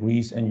 40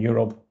 degrees in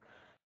Europe,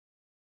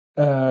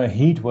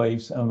 heat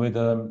waves, and with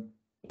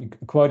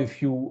quite a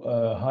few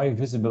high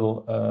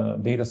visible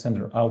data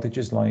center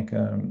outages like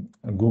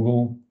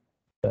Google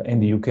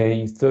in the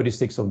UK,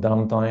 36 of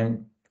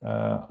downtime,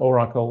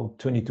 Oracle,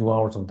 22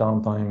 hours of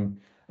downtime,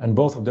 and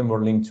both of them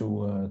were linked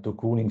to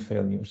cooling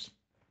failures.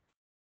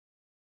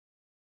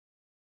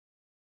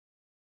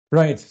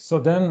 Right, so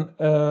then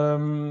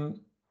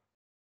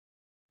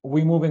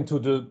we move into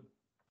the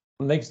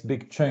next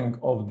big chunk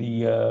of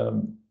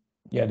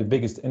the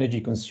biggest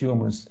energy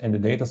consumers in the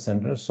data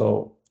center.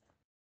 So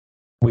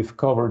we've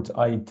covered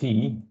IT.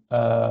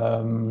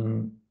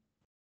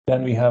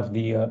 Then we have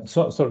the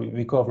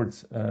we covered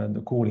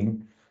the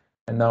cooling,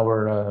 and now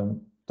we're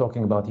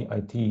talking about the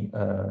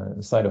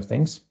IT side of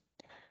things.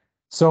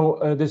 So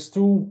there's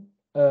two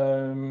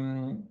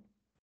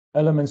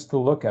elements to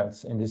look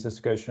at in this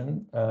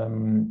discussion.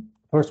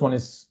 First one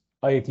is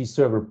IoT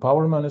server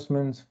power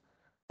management,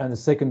 and the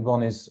second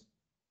one is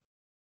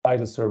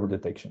idle server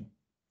detection.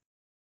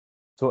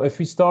 So if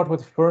we start with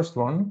the first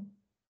one,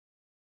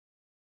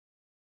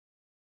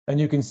 and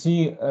you can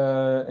see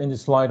in the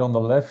slide on the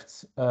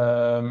left,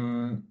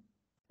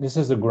 this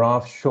is a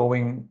graph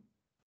showing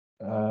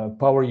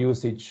power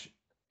usage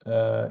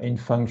in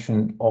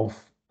function of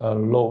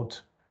load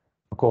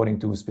according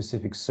to a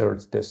specific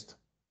CERT test.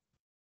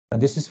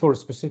 And this is for a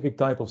specific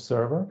type of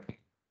server.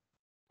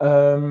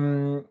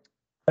 And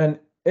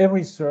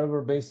every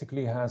server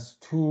basically has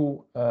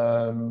two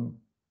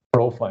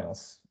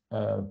profiles,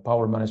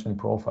 power management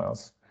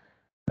profiles.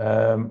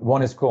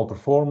 One is called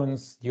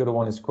performance, the other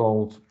one is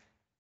called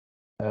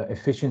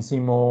efficiency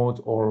mode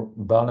or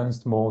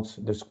balanced mode.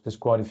 There's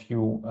quite a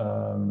few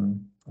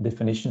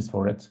definitions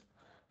for it.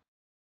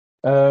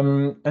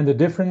 And the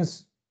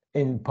difference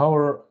in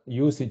power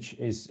usage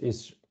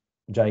is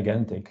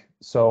gigantic.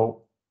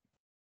 So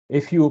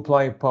if you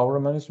apply power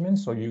management,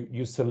 so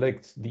you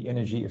select the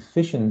energy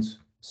efficient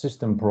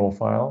system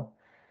profile,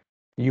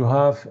 you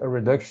have a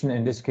reduction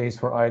in this case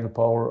for idle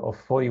power of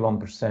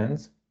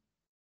 41%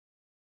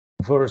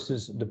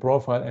 versus the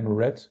profile in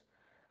red,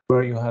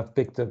 where you have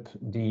picked up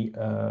the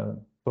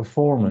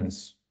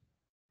performance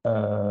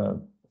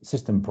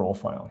system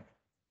profile.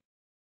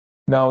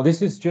 Now,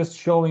 this is just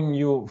showing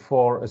you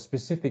for a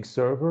specific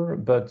server,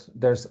 but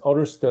there's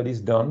other studies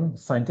done,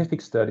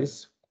 scientific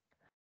studies,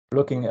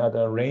 looking at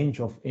a range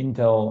of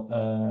Intel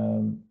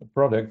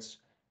products,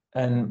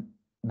 and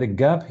the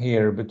gap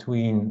here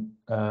between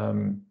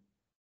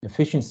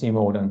efficiency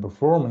mode and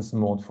performance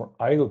mode for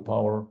idle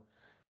power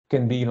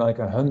can be like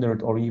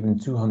 100 or even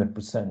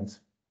 200%.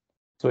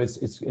 So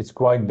it's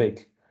quite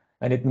big,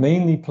 and it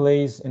mainly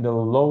plays in the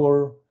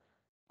lower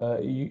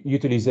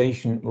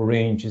utilization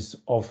ranges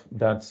of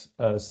that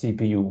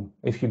CPU.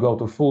 If you go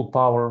to full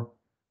power,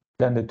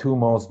 then the two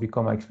modes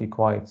become actually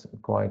quite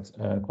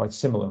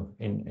similar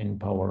in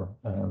power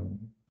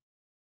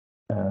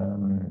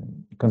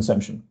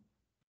consumption.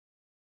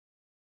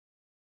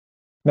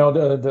 Now,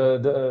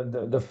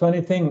 the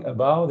funny thing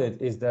about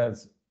it is that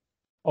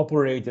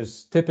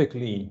operators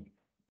typically,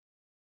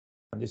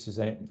 and this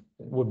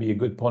would be a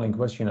good polling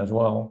question as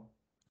well,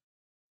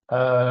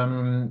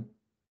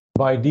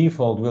 by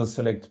default will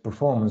select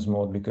performance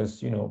mode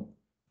because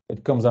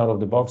it comes out of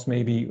the box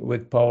maybe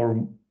with power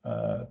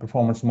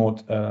performance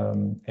mode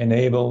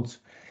enabled.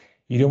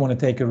 You don't want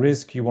to take a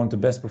risk. You want the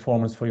best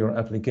performance for your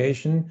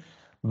application.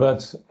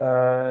 But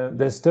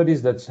there's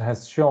studies that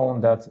has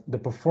shown that the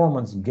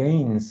performance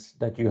gains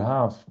that you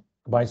have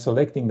by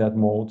selecting that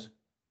mode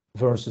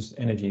versus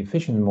energy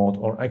efficient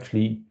mode are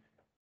actually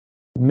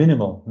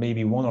minimal,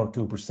 maybe 1 or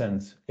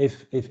 2%,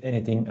 if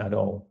anything at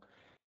all.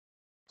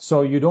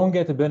 So you don't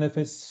get the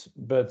benefits,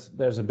 but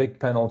there's a big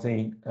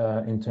penalty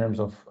in terms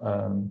of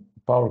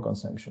power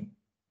consumption.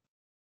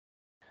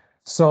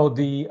 So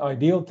the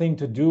ideal thing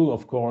to do,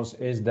 of course,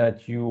 is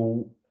that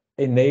you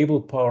enable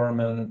power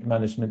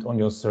management on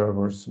your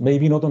servers.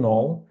 Maybe not on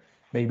all.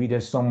 Maybe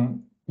there's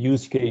some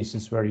use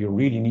cases where you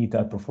really need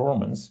that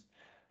performance,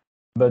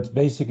 but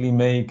basically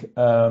make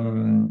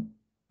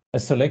a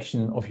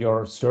selection of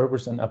your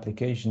servers and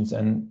applications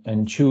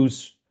and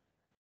choose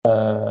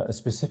a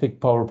specific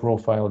power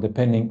profile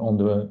depending on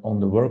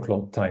the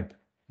workload type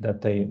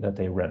that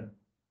they run.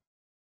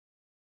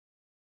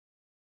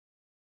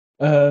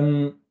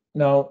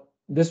 Now,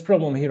 this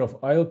problem here of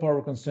idle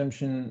power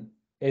consumption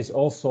is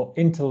also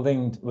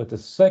interlinked with the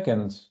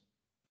second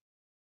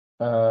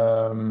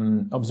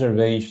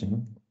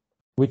observation,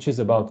 which is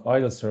about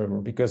idle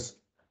server, because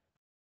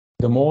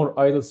the more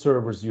idle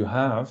servers you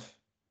have,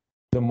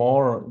 the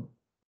more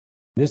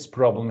this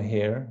problem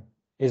here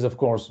is, of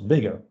course,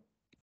 bigger.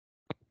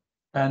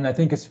 And I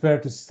think it's fair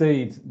to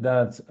state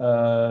that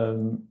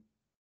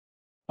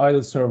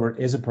idle server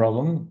is a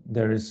problem.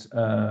 There is,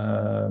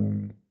 or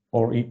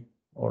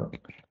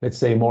let's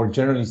say more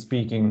generally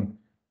speaking,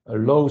 a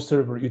low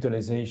server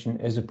utilization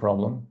is a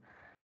problem.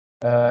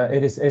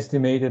 It is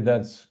estimated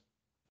that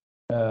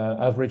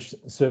average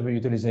server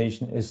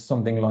utilization is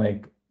something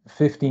like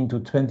 15 to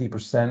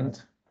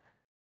 20%.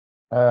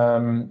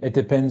 It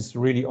depends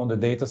really on the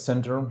data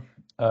center.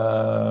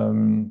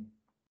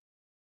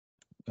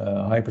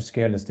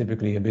 Hyperscale is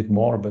typically a bit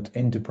more, but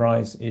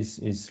enterprise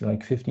is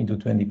like 15 to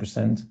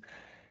 20%.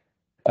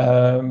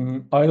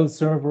 Idle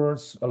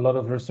servers, a lot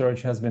of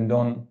research has been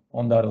done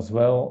on that as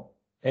well.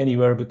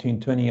 anywhere between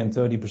 20 and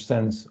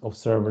 30% of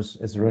servers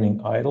is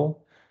running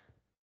idle.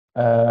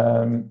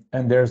 And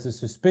there's a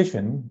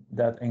suspicion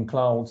that in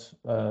cloud,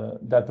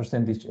 that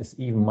percentage is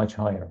even much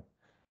higher.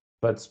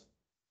 But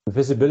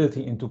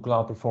visibility into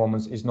cloud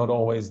performance is not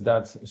always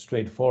that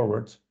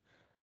straightforward.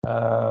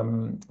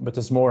 But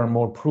there's more and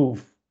more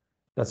proof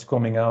that's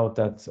coming out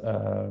that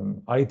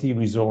IT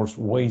resource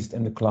waste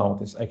in the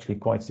cloud is actually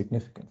quite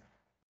significant.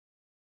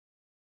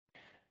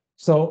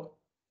 So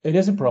it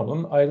is a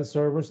problem, idle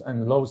servers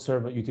and low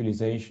server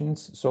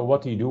utilizations. So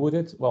what do you do with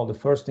it? Well, the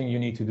first thing you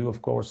need to do,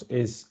 of course,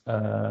 is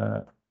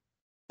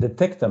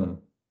detect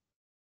them.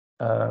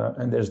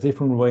 And there's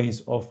different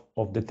ways of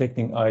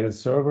detecting idle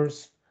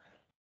servers.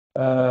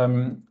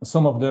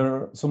 Some of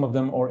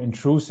them are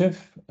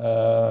intrusive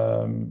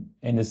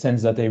in the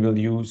sense that they will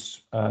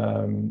use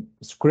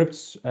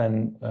scripts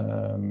and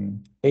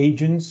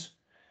agents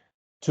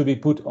to be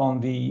put on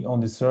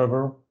the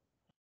server,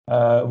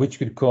 which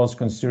could cause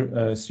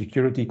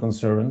security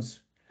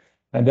concerns.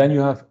 And then you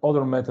have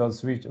other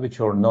methods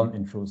which are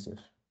non-intrusive.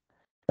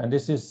 And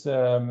this is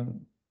a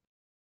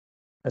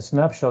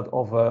snapshot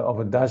of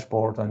a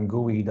dashboard and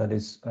GUI that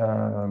is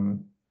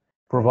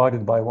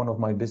provided by one of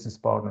my business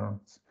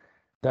partners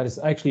that is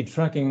actually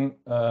tracking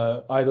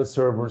idle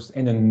servers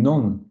in a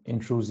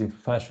non-intrusive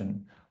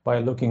fashion by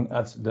looking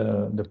at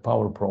the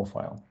power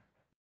profile.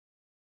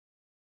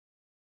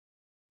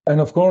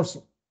 And of course,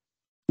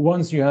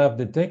 once you have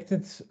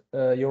detected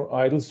your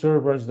idle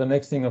servers, the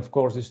next thing, of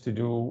course, is to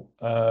do,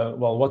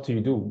 well, what do you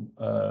do?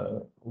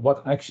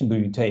 What action do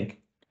you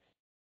take?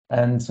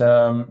 And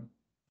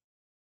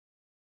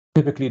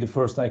typically, the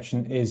first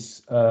action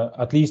is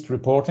at least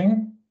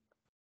reporting.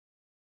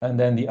 And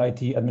then the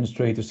IT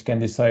administrators can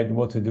decide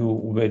what to do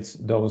with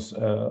those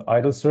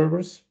idle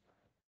servers.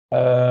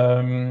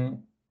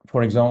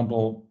 For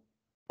example,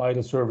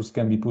 idle servers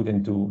can be put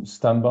into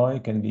standby,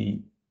 can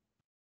be,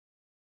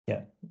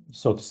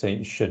 so to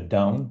say, shut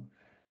down.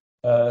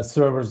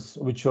 Servers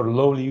which are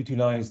lowly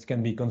utilized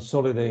can be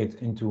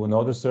consolidated into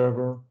another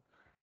server.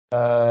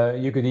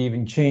 You could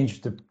even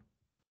change the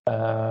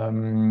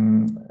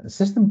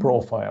system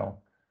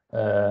profile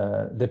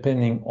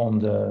depending on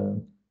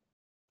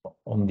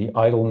the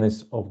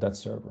idleness of that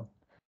server.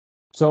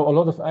 So a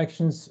lot of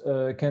actions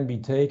can be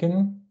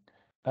taken.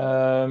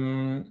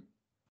 And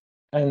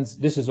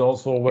this is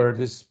also where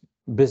this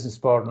business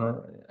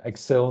partner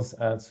excels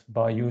at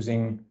by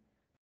using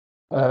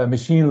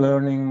machine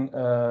learning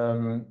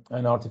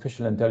and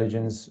artificial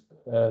intelligence.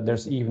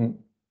 There's even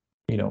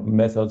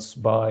methods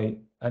by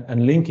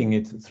and linking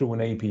it through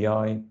an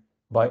API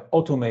by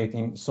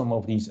automating some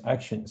of these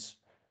actions.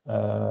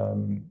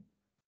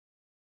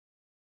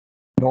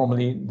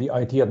 Normally, the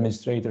IT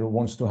administrator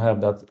wants to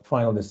have that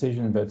final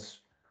decision, but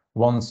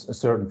once a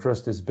certain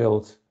trust is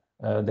built,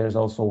 there's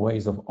also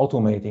ways of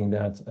automating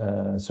that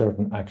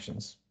certain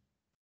actions.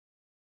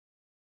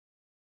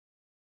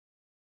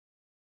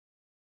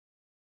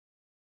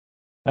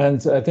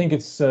 And I think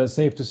it's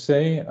safe to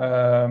say,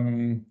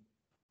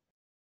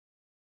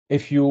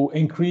 if you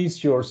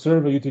increase your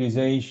server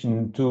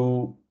utilization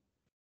to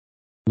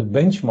the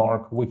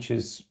benchmark, which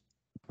is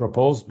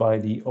proposed by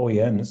the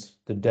OEMs,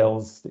 the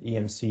Dells, the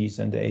EMCs,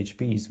 and the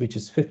HPs, which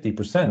is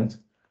 50%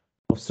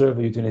 of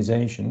server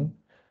utilization,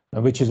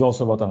 which is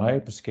also what the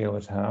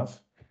hyperscalers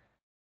have,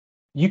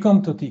 you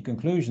come to the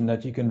conclusion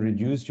that you can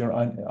reduce your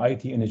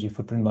IT energy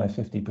footprint by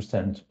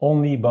 50%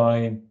 only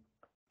by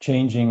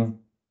changing,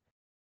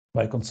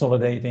 by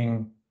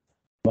consolidating,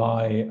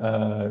 by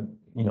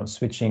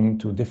switching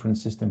to different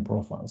system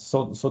profiles.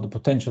 So the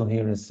potential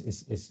here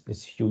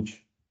is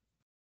huge.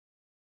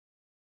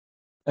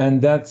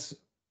 And that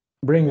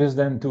brings us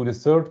then to the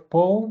third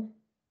poll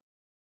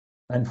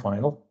and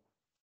final.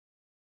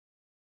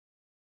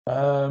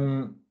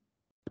 The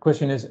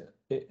question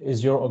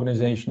is your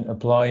organization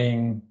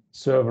applying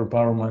server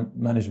power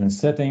management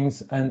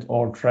settings and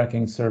or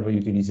tracking server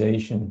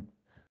utilization?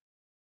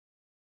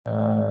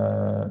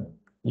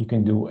 You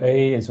can do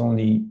A is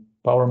only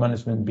power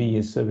management, B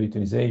is server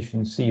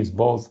utilization, C is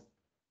both,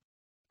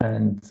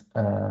 and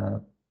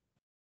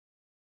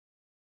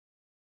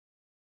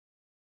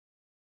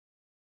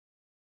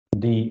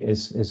D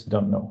is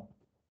don't know.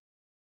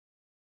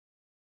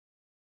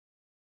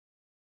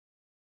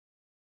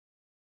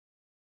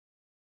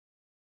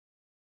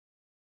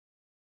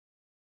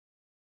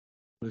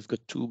 We've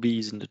got 2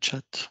 B's in the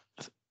chat,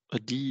 a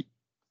D.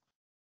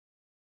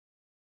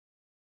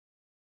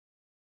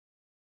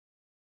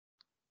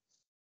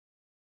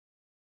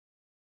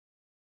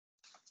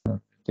 I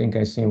think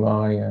I see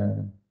why,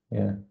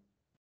 yeah.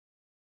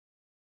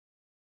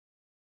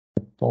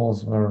 The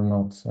polls were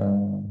not...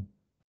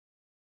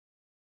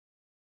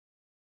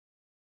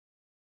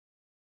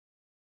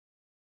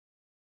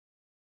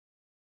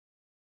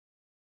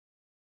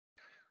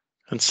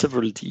 And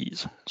several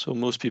D's, so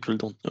most people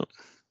don't know.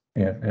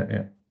 Yeah.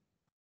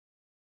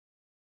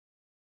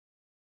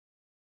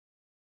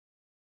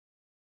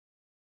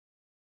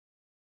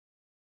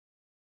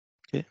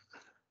 Okay.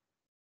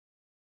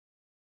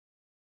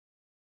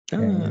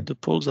 Yeah. The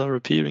polls are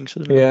appearing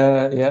suddenly.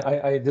 Yeah.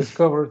 I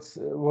discovered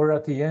we're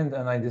at the end,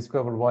 and I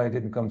discovered why it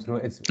didn't come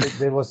through.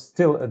 There was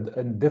still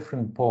a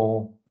different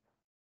poll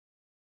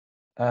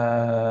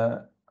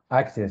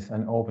active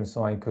and open,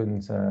 so I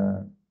couldn't.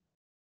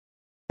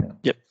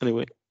 Yep.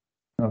 Anyway.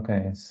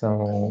 Okay,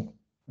 so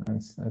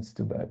that's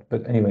too bad.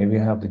 But anyway, we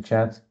have the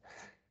chat.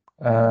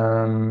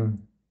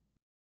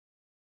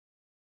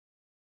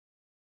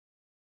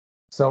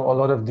 So a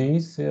lot of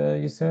these,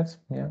 you said,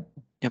 yeah.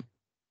 Yep.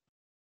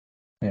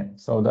 Yeah.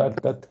 So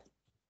that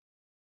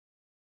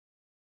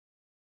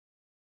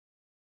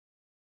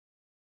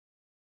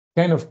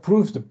kind of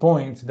proves the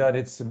point that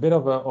it's a bit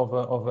of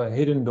a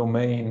hidden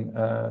domain,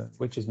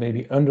 which is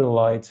maybe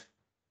underlight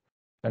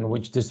and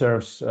which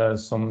deserves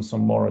some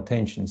more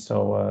attention.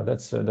 So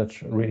that's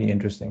really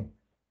interesting.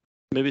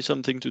 Maybe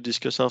something to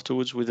discuss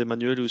afterwards with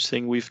Emmanuel, who's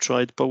saying we've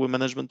tried power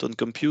management on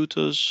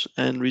computers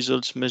and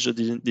results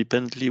measured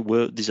independently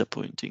were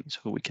disappointing.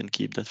 So we can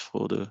keep that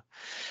for the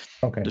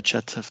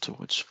chat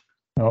afterwards.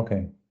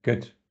 Okay,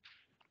 good.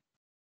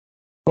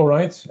 All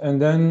right,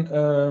 and then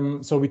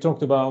so we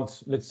talked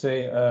about, let's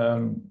say,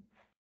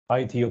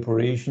 IT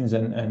operations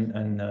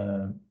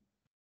and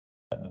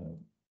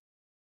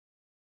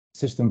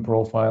system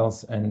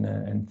profiles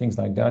and things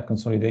like that,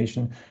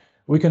 consolidation.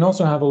 We can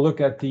also have a look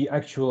at the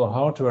actual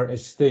hardware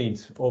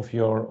estate of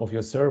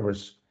your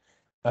servers,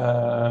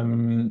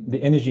 the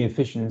energy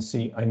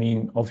efficiency, I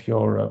mean, of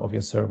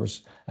your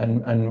servers,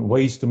 and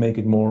ways to make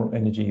it more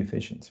energy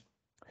efficient.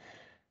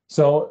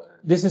 So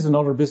this is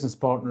another business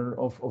partner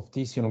of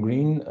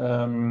DCONGreen.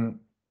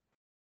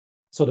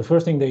 So the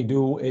first thing they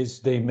do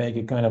is they make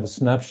a kind of a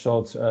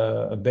snapshot,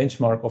 a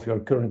benchmark of your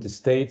current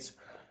estate,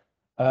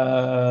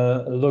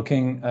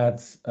 looking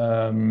at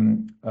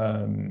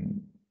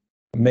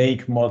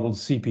make, model,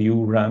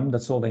 CPU, RAM.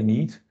 That's all they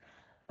need,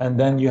 and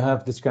then you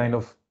have this kind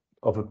of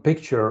a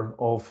picture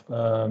of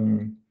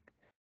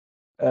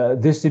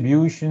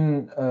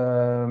distribution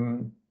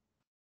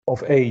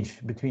of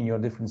age between your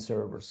different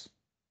servers.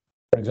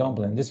 For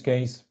example, in this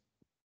case,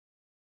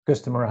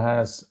 customer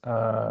has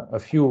a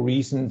few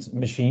recent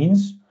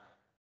machines,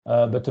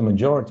 but the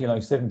majority,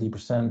 like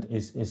 70%,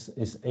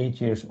 is 8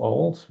 years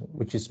old,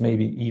 which is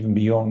maybe even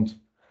beyond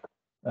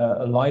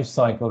a life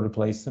cycle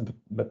replacement.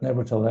 But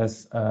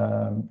nevertheless,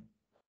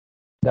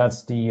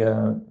 that's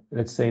the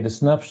let's say the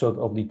snapshot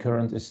of the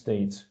current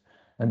estate,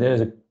 and there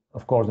is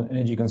of course an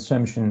energy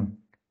consumption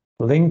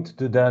linked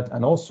to that,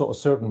 and also a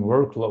certain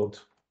workload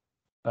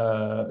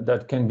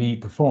that can be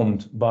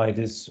performed by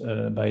this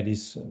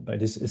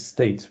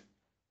estate.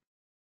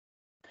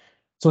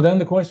 So then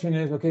the question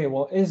is, okay,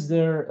 well, is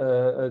there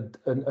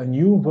a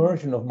new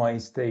version of my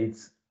estate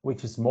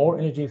which is more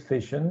energy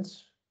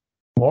efficient,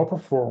 more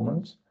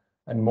performant,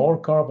 and more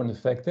carbon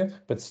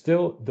effective, but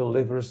still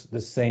delivers the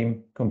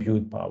same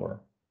compute power?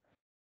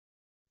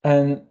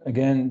 And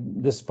again,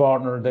 this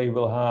partner, they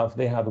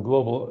have a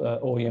global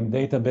OEM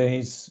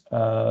database,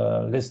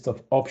 list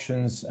of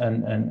options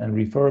and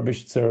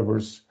refurbished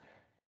servers.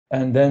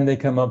 And then they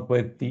come up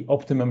with the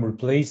optimum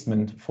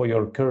replacement for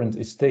your current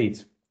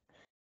estate.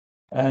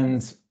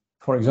 And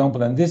for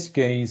example, in this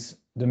case,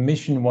 the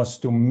mission was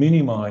to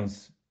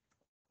minimize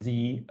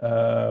the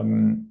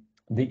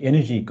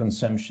energy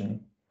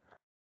consumption.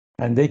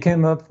 And they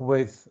came up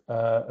with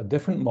a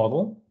different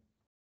model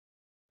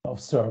of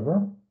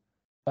server.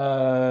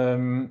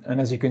 And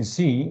as you can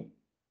see,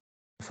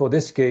 for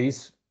this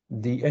case,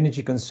 the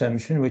energy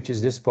consumption, which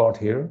is this part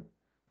here,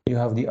 you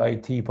have the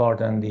IT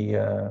part and the,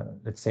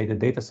 let's say, the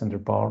data center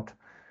part,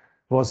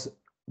 was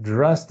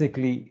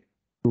drastically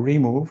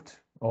removed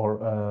or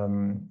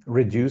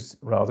reduced,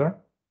 rather.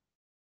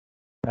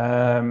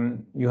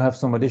 You have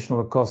some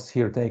additional costs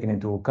here taken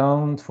into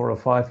account for a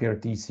 5-year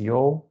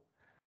TCO.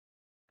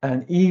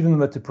 And even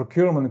with the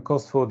procurement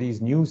cost for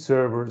these new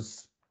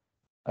servers,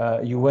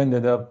 you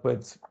ended up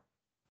with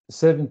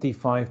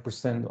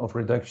 75% of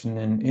reduction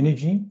in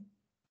energy.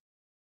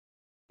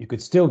 You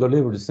could still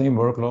deliver the same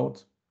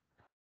workload.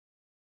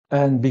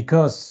 And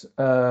because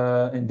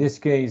in this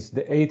case,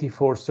 the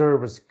 84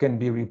 servers can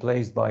be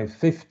replaced by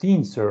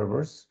 15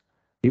 servers,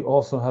 you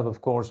also have,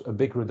 of course, a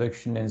big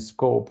reduction in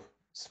scope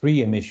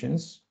 3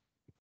 emissions.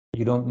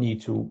 You don't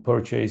need to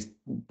purchase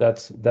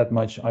that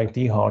much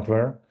IT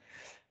hardware.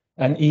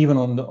 And even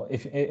on the,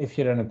 if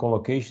you're in a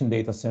colocation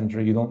data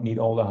center, you don't need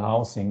all the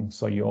housing,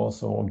 so you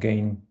also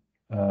gain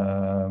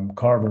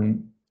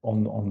carbon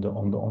on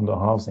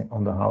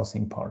the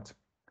housing part.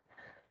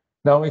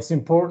 Now, it's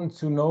important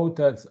to note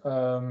that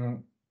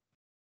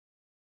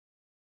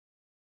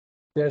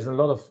there's a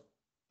lot of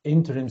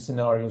interim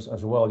scenarios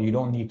as well. You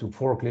don't need to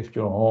forklift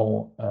your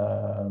whole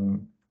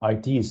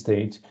IT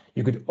estate.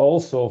 You could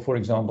also, for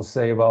example,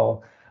 say,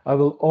 well, I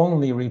will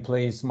only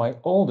replace my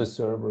oldest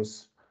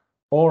servers,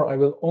 or I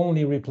will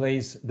only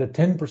replace the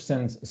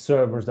 10%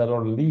 servers that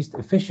are least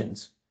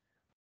efficient,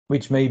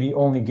 which maybe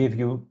only give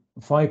you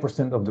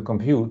 5% of the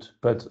compute,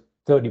 but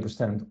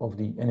 30% of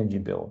the energy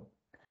bill.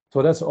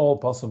 So that's all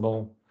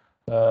possible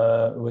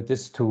with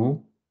this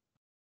tool.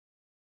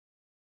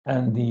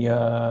 And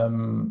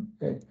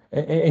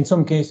in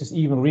some cases,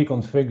 even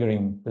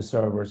reconfiguring the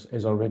servers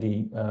is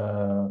already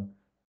a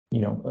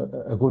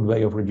good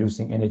way of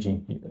reducing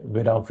energy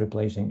without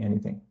replacing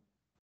anything.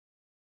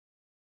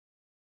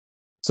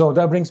 So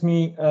that brings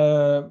me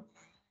to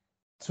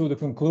the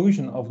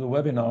conclusion of the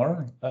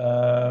webinar.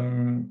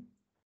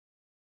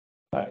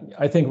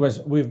 I think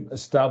we've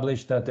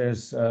established that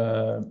there's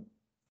a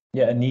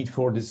need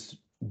for this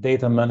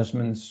data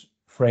management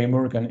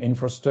framework and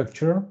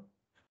infrastructure.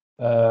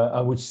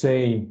 I would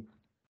say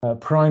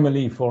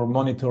primarily for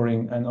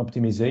monitoring and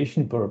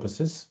optimization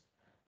purposes,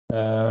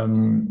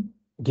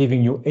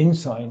 giving you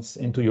insights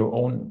into your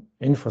own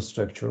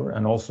infrastructure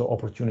and also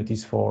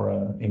opportunities for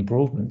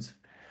improvement.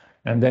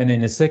 And then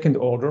in a second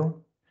order,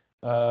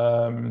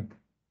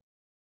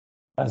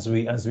 as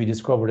we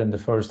discovered in the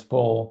first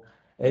poll,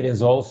 it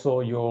is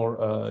also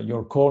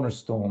your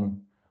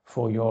cornerstone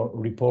for your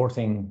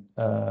reporting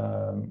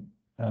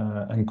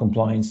and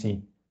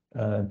compliancy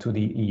to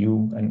the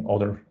EU and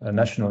other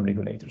national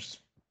regulators.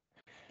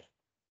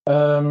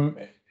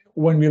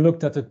 When we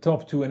looked at the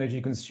top 2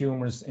 energy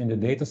consumers in the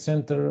data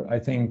center, I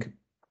think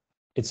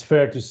it's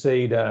fair to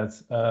say that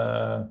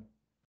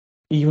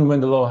even when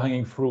the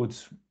low-hanging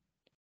fruit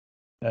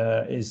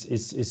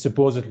is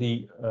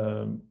supposedly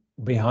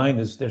behind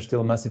us, there's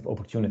still massive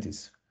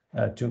opportunities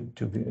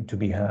to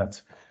be had.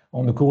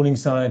 On the cooling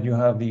side, you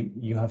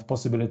have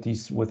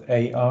possibilities with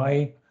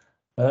AI,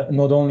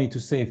 not only to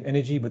save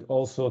energy, but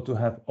also to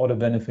have other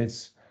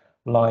benefits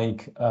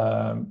like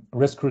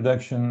risk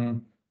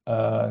reduction,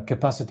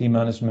 capacity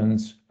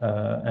management,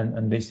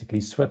 and basically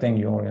sweating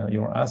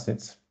your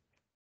assets.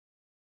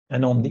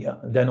 And on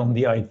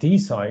the IT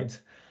side,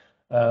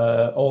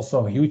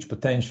 also huge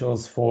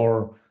potentials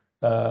for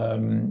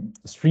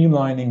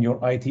streamlining your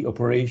IT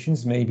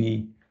operations,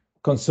 maybe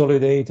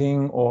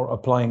consolidating or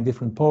applying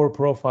different power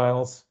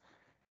profiles,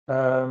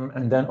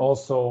 and then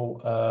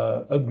also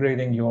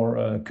upgrading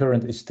your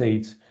current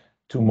estate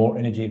to more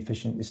energy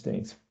efficient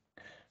estates.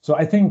 So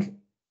I think,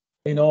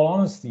 in all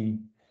honesty,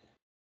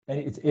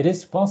 it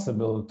is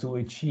possible to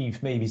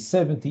achieve maybe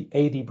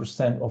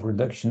 70–80% of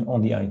reduction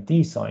on the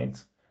IT side.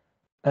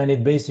 And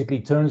it basically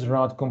turns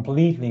around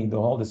completely the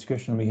whole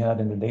discussion we had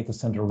in the data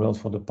center world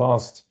for the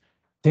past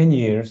 10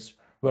 years,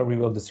 where we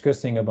were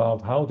discussing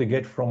about how to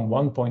get from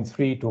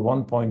 1.3 to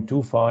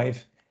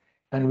 1.25,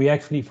 and we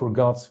actually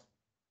forgot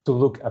to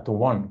look at the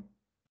 1.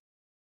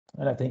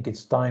 And I think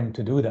it's time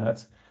to do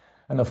that.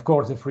 And of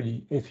course,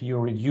 if you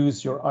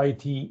reduce your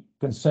IT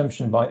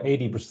consumption by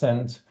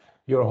 80%,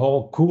 your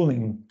whole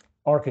cooling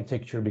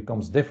architecture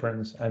becomes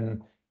different,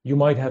 and you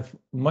might have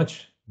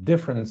much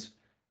different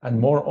and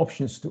more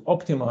options to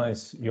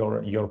optimize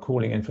your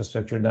cooling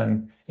infrastructure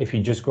than if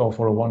you just go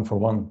for a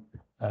 1-for-1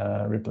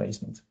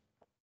 replacement.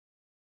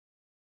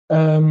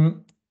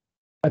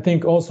 I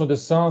think also the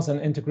SaaS and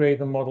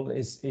integrator model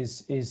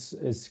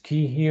is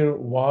key here.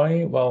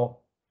 Why?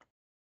 Well,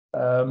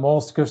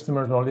 most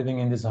customers are living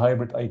in this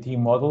hybrid IT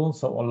model,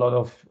 so a lot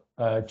of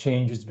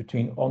changes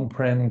between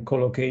on-prem,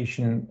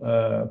 colocation,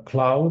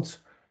 cloud,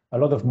 a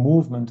lot of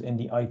movement in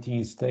the IT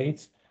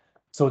estate.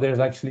 So there's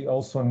actually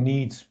also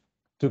need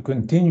to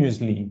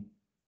continuously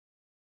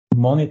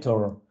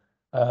monitor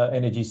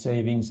energy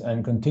savings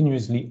and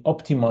continuously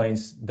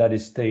optimize that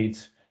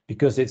estate,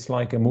 because it's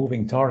like a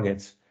moving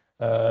target.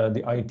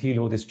 The IT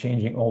load is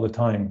changing all the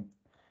time.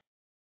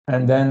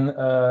 And then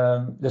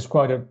there's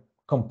quite a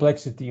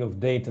complexity of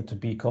data to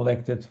be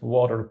collected,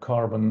 water,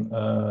 carbon,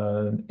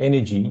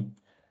 energy.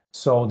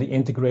 So the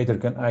integrator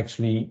can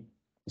actually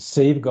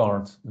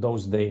safeguard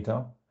those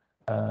data,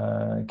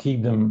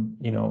 keep them,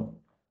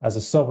 as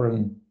a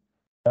sovereign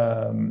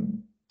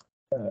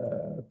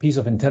piece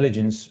of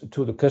intelligence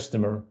to the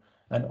customer,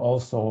 and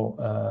also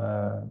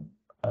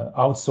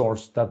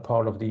outsource that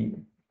part of the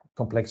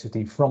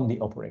complexity from the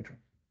operator.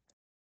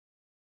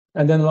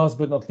 And then last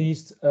but not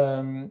least,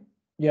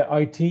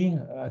 IT,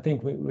 I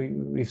think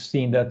we've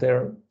seen that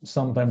they're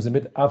sometimes a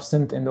bit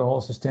absent in the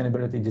whole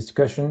sustainability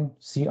discussion.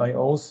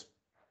 CIOs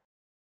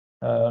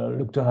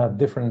look to have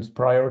different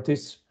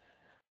priorities.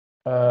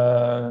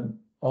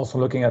 Also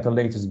looking at the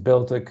latest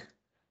Beltec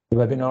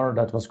webinar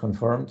that was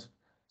confirmed.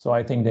 So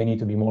I think they need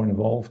to be more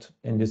involved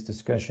in this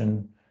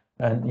discussion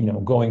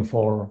and, going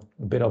for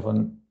a bit of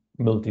a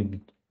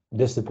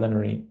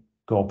multidisciplinary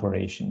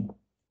cooperation.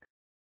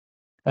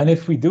 And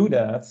if we do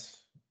that,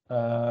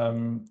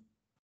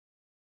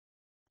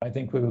 I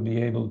think we will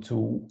be able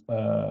to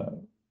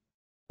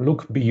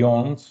look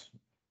beyond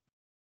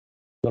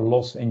the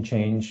loss in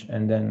change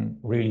and then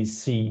really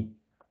see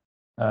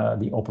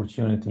the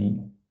opportunity.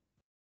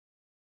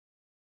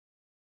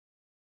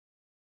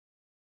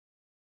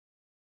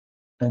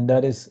 And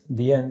that is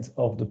the end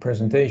of the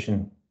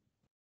presentation.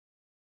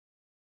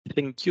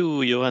 Thank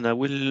you, Johan. I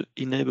will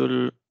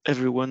enable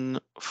everyone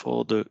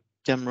for the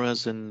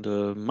cameras and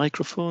the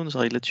microphones.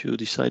 I let you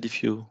decide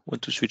if you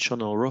want to switch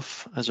on or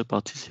off as a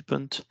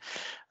participant.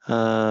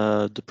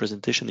 The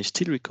presentation is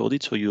still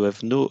recorded, so you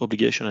have no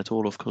obligation at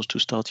all, of course, to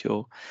start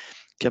your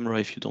camera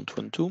if you don't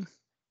want to.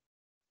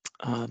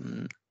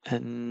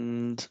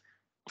 And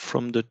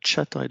from the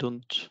chat, I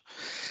don't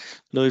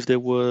know if there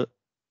were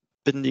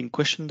pending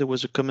questions. There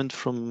was a comment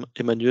from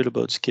Emmanuel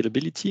about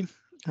scalability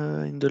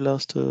in the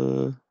last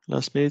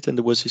minute, and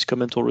there was his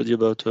comment already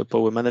about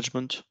power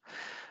management.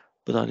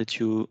 But I'll let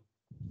you.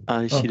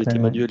 I see that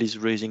Emmanuel is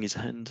raising his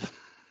hand.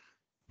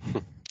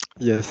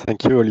 Yes,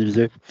 thank you,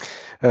 Olivier.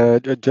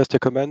 Just a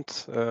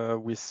comment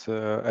with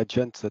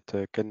agents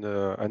that can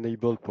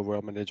enable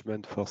power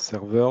management for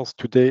servers.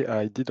 Today,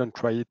 I didn't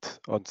try it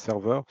on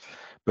server,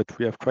 but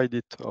we have tried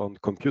it on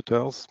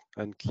computers.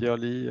 And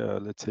clearly,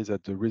 let's say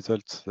that the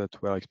results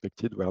that were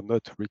expected were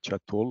not reached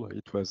at all.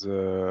 It was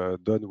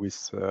done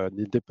with an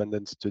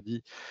independent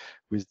study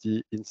with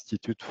the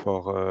Institute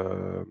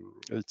for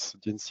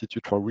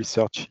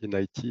Research in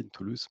IT in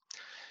Toulouse.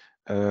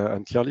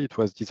 And clearly it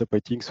was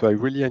disappointing. So I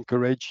really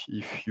encourage,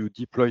 if you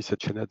deploy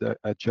such an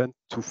agent,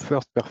 to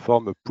first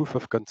perform a proof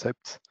of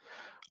concept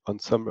on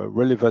some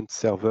relevant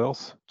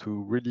servers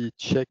to really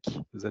check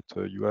that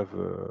you have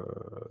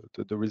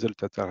the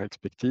results that are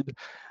expected,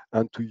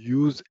 and to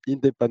use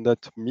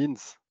independent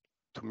means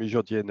to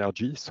measure the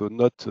energy. So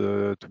not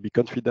to be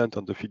confident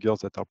on the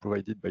figures that are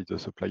provided by the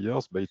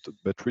suppliers, but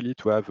really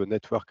to have a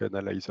network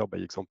analyzer, by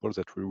example,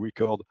 that will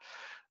record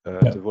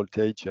the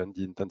voltage and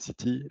the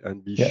intensity,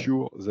 and be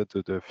sure that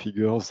the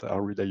figures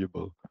are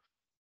reliable.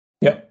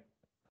 Yeah,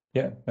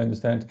 I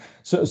understand.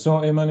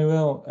 So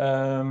Emmanuel,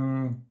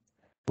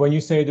 when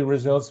you say the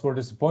results were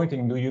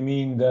disappointing, do you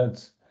mean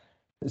that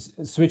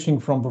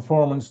switching from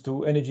performance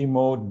to energy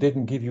mode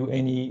didn't give you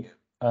any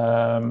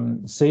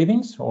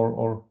savings,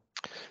 or?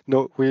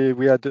 No,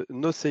 we had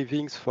no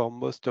savings for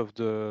most of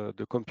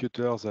the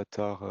computers that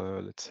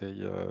are, let's say,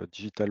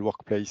 digital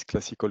workplace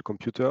classical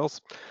computers.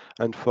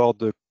 And for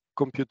the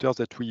computers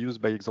that we use,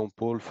 by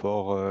example,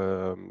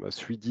 for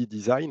 3D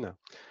design,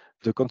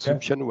 the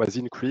consumption was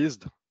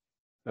increased,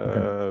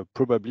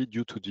 probably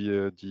due to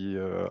the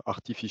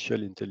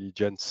artificial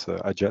intelligence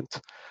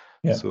agent.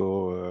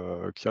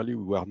 So clearly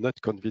we were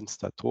not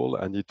convinced at all,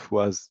 and it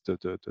was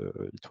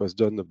it was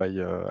done by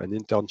an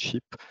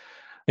internship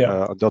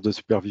under the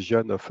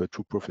supervision of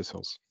two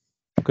professors.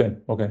 Okay.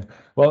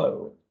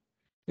 Well,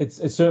 it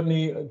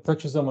certainly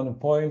touches on a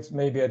point.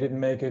 Maybe I didn't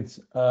make it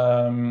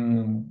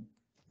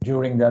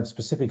during that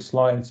specific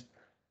slide,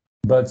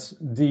 but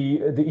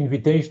the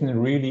invitation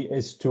really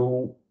is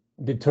to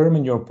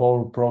determine your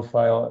power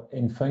profile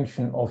in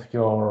function of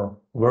your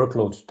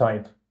workload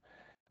type.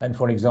 And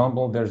for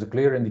example, there's a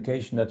clear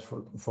indication that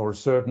for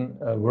certain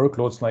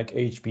workloads like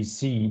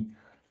HPC,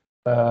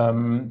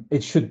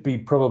 it should be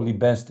probably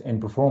best in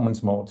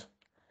performance mode.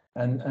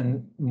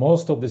 And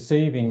most of the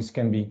savings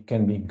can be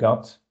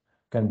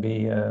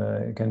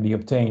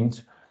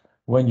obtained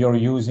when you're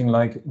using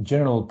like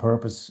general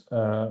purpose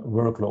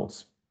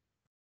workloads.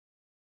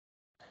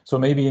 So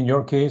maybe in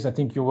your case, I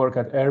think you work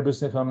at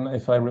Airbus,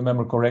 if I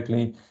remember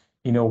correctly,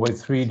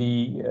 with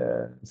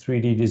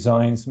 3D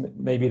designs.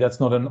 Maybe that's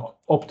not an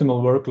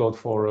optimal workload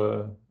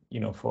for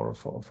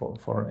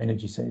for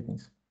energy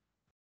savings.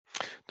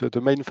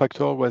 The main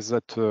factor was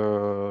that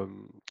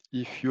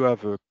if you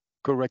have a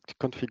correct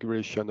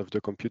configuration of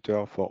the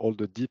computer for all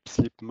the deep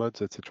sleep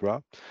modes,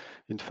 etc.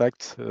 In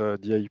fact,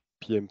 the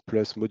IPM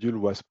Plus module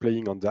was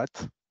playing on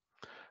that.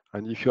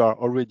 And if you are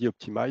already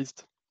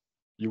optimized,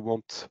 you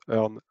won't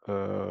earn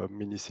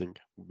anything.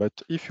 But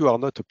if you are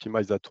not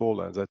optimized at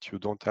all, and that you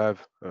don't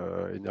have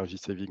energy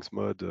savings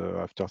mode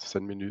after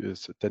 10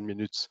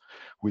 minutes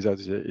without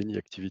any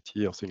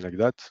activity or thing like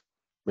that,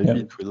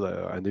 maybe it will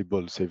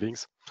enable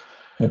savings.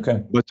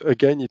 Okay. But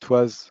again, it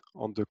was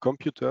on the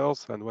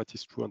computers, and what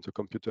is true on the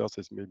computers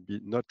is maybe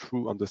not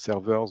true on the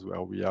servers,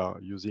 where we are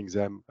using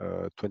them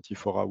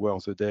 24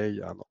 hours a day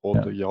and all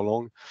the year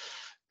long.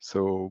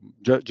 So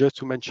just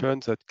to mention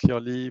that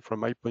clearly,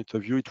 from my point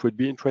of view, it would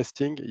be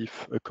interesting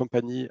if a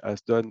company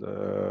has done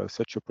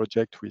such a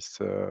project with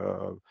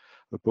a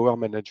power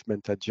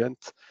management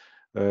agent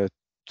and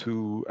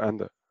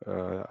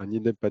an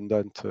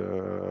independent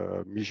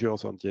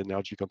measures on the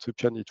energy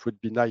consumption. It would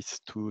be nice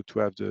to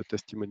have the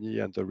testimony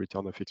and the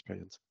return of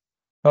experience.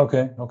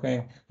 Okay.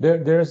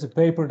 There's a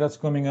paper that's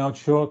coming out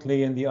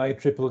shortly in the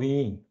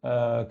IEEE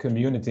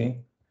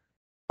community.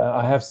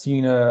 I have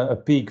seen a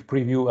peek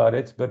preview at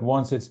it, but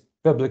once it's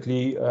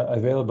publicly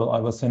available,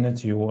 I will send it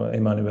to you,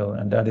 Emmanuel,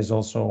 and that is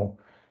also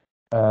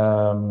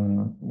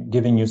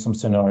giving you some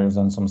scenarios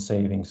and some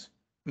savings.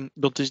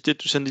 Don't hesitate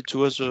to send it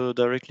to us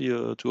directly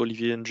to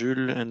Olivier and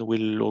Jules, and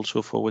we'll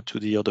also forward to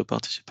the other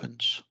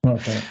participants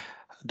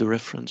the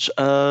reference.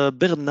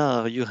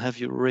 Bernard, you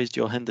raised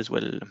your hand as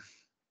well.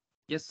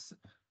 Yes,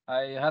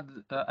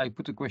 I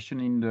put a question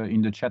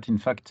in the chat. In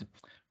fact,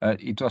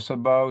 it was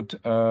about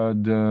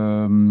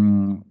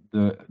the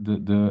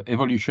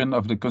evolution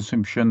of the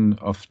consumption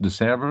of the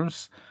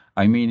servers.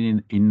 I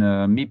mean, in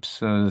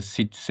MIPS,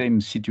 same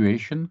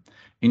situation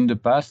in the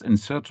past and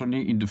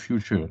certainly in the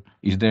future.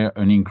 Is there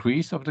an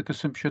increase of the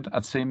consumption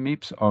at same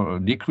MIPS or a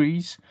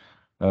decrease?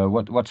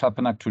 What's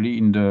happened actually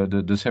in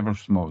the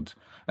servers mode?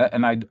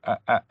 And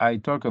I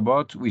talk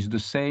about with the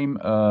same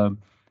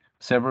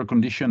server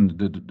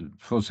condition.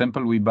 For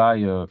example, we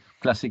buy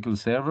classical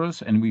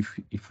servers, and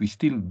if we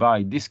still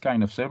buy this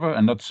kind of server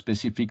and not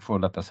specific for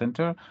data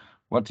center,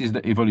 what is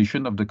the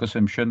evolution of the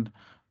consumption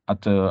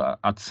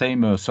at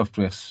same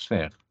software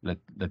sphere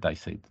that I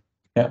said?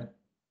 Yeah.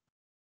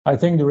 I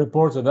think the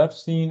reports that I've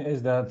seen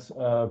is that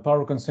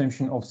power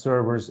consumption of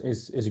servers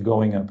is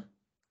going up.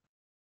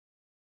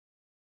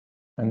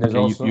 And there's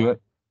also...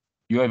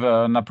 You have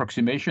an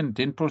approximation,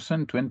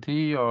 10%,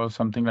 20, or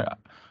something like that?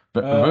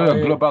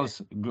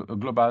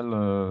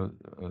 Global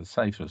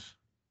ciphers.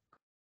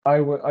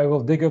 I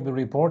will dig up the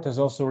report. There's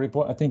also a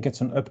report, I think it's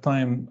an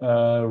Uptime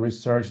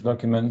research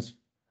document.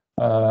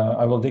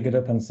 I will dig it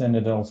up and send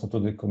it also to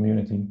the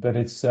community. But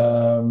it's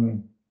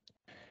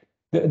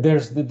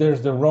there's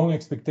the wrong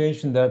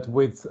expectation that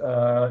with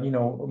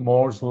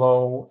Moore's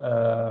law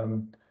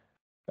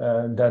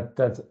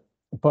that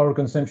power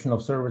consumption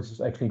of servers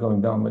is actually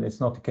going down, but it's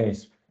not the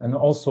case. And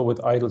also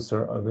with idle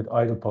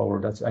power,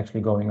 that's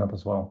actually going up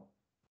as well.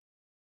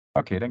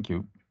 Okay, thank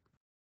you.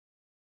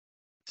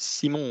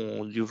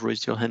 Simon, you've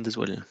raised your hand as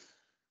well.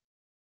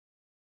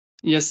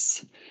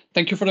 Yes,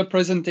 thank you for the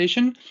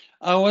presentation.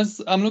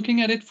 I'm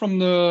looking at it from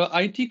the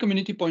IT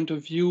community point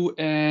of view,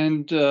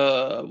 and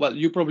well,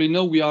 you probably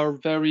know we are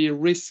very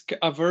risk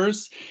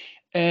averse,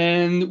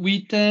 and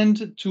we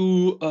tend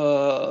to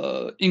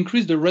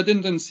increase the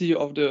redundancy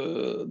of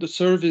the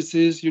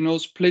services,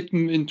 split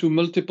them into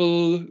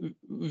multiple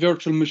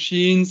virtual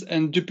machines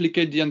and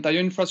duplicate the entire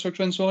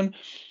infrastructure and so on.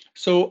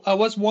 So I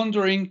was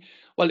wondering,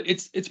 well,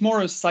 it's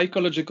more a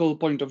psychological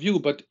point of view,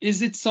 but is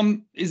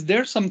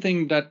there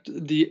something that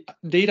the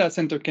data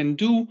center can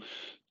do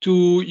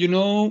to,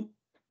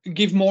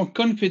 give more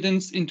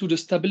confidence into the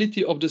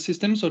stability of the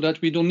system so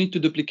that we don't need to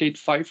duplicate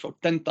 5 or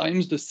 10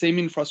 times the same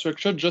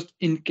infrastructure just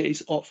in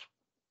case of?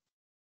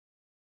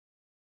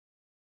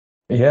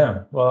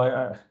 Yeah,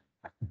 well,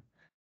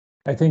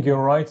 I think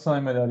you're right,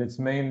 Simon, that it's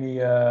mainly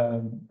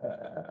a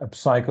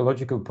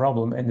psychological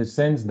problem in the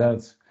sense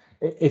that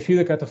if you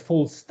look at the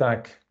full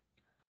stack,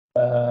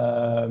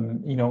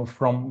 from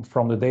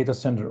the data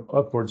center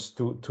upwards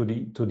to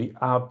the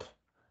app,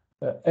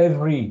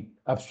 every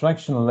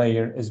abstraction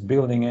layer is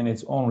building in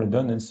its own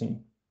redundancy.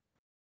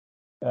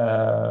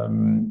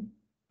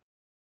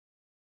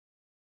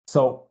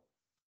 So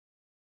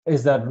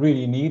is that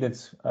really needed?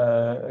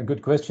 A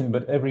good question,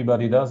 but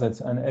everybody does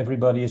it, and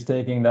everybody is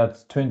taking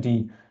that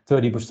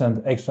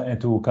 20-30% extra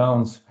into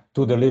account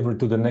to deliver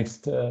to the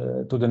next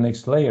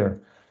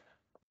layer.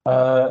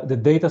 The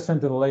data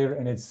center layer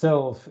in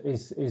itself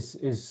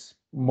is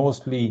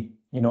mostly,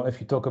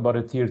 if you talk about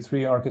a tier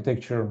 3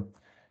 architecture,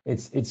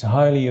 it's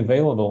highly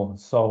available.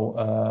 So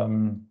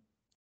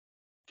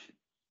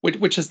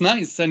which is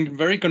nice and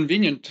very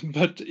convenient,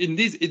 but in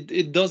this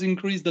it does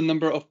increase the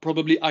number of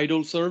probably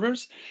idle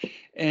servers,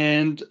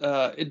 and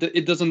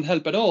it doesn't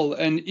help at all.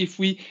 And if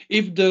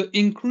the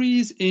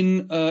increase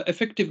in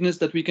effectiveness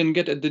that we can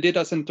get at the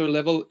data center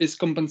level is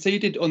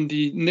compensated on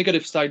the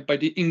negative side by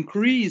the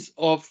increase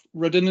of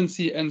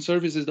redundancy and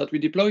services that we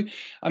deploy,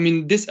 I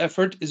mean, this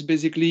effort is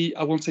basically,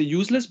 I won't say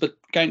useless, but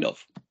kind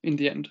of in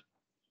the end.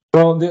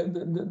 Well,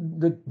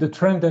 the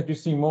trend that you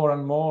see more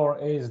and more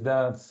is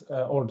that,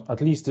 or at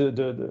least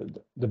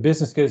the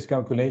business case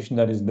calculation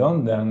that is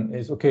done then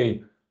is,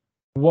 okay,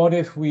 what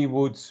if we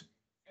would,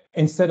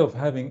 instead of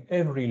having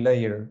every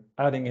layer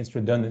adding its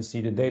redundancy,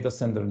 the data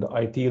center, the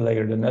IT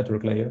layer, the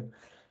network layer,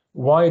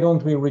 why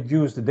don't we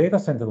reduce the data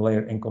center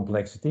layer in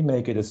complexity,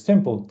 make it a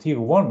simple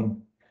tier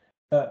 1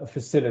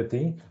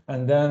 facility,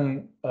 and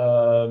then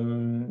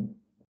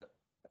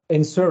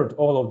insert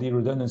all of the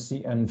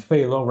redundancy and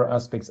failover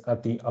aspects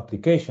at the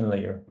application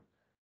layer.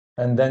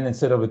 And then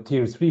instead of a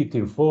tier 3,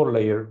 tier 4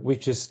 layer,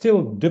 which is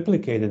still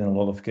duplicated in a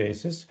lot of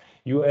cases,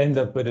 you end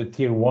up with a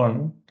tier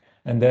 1,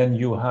 and then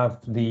you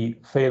have the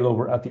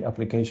failover at the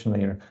application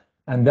layer.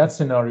 And that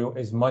scenario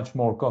is much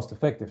more cost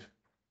effective.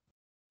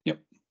 Yep,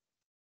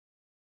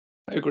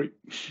 I agree.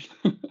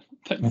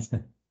 Thanks.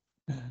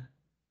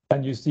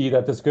 And you see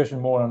that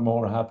discussion more and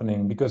more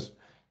happening because,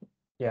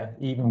 yeah,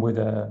 even with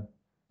the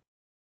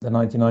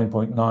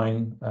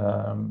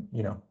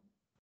 99.9,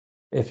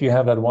 if you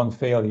have that one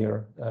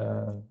failure,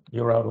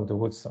 you're out of the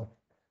woods. So.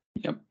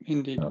 Yep,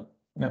 indeed.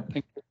 Yeah.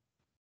 Thank you.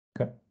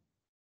 Okay.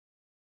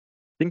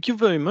 Thank you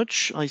very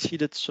much. I see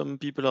that some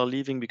people are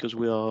leaving because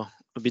we are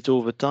a bit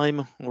over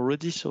time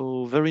already.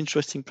 So very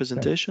interesting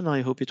presentation.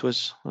 I hope it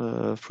was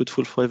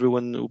fruitful for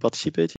everyone who participated.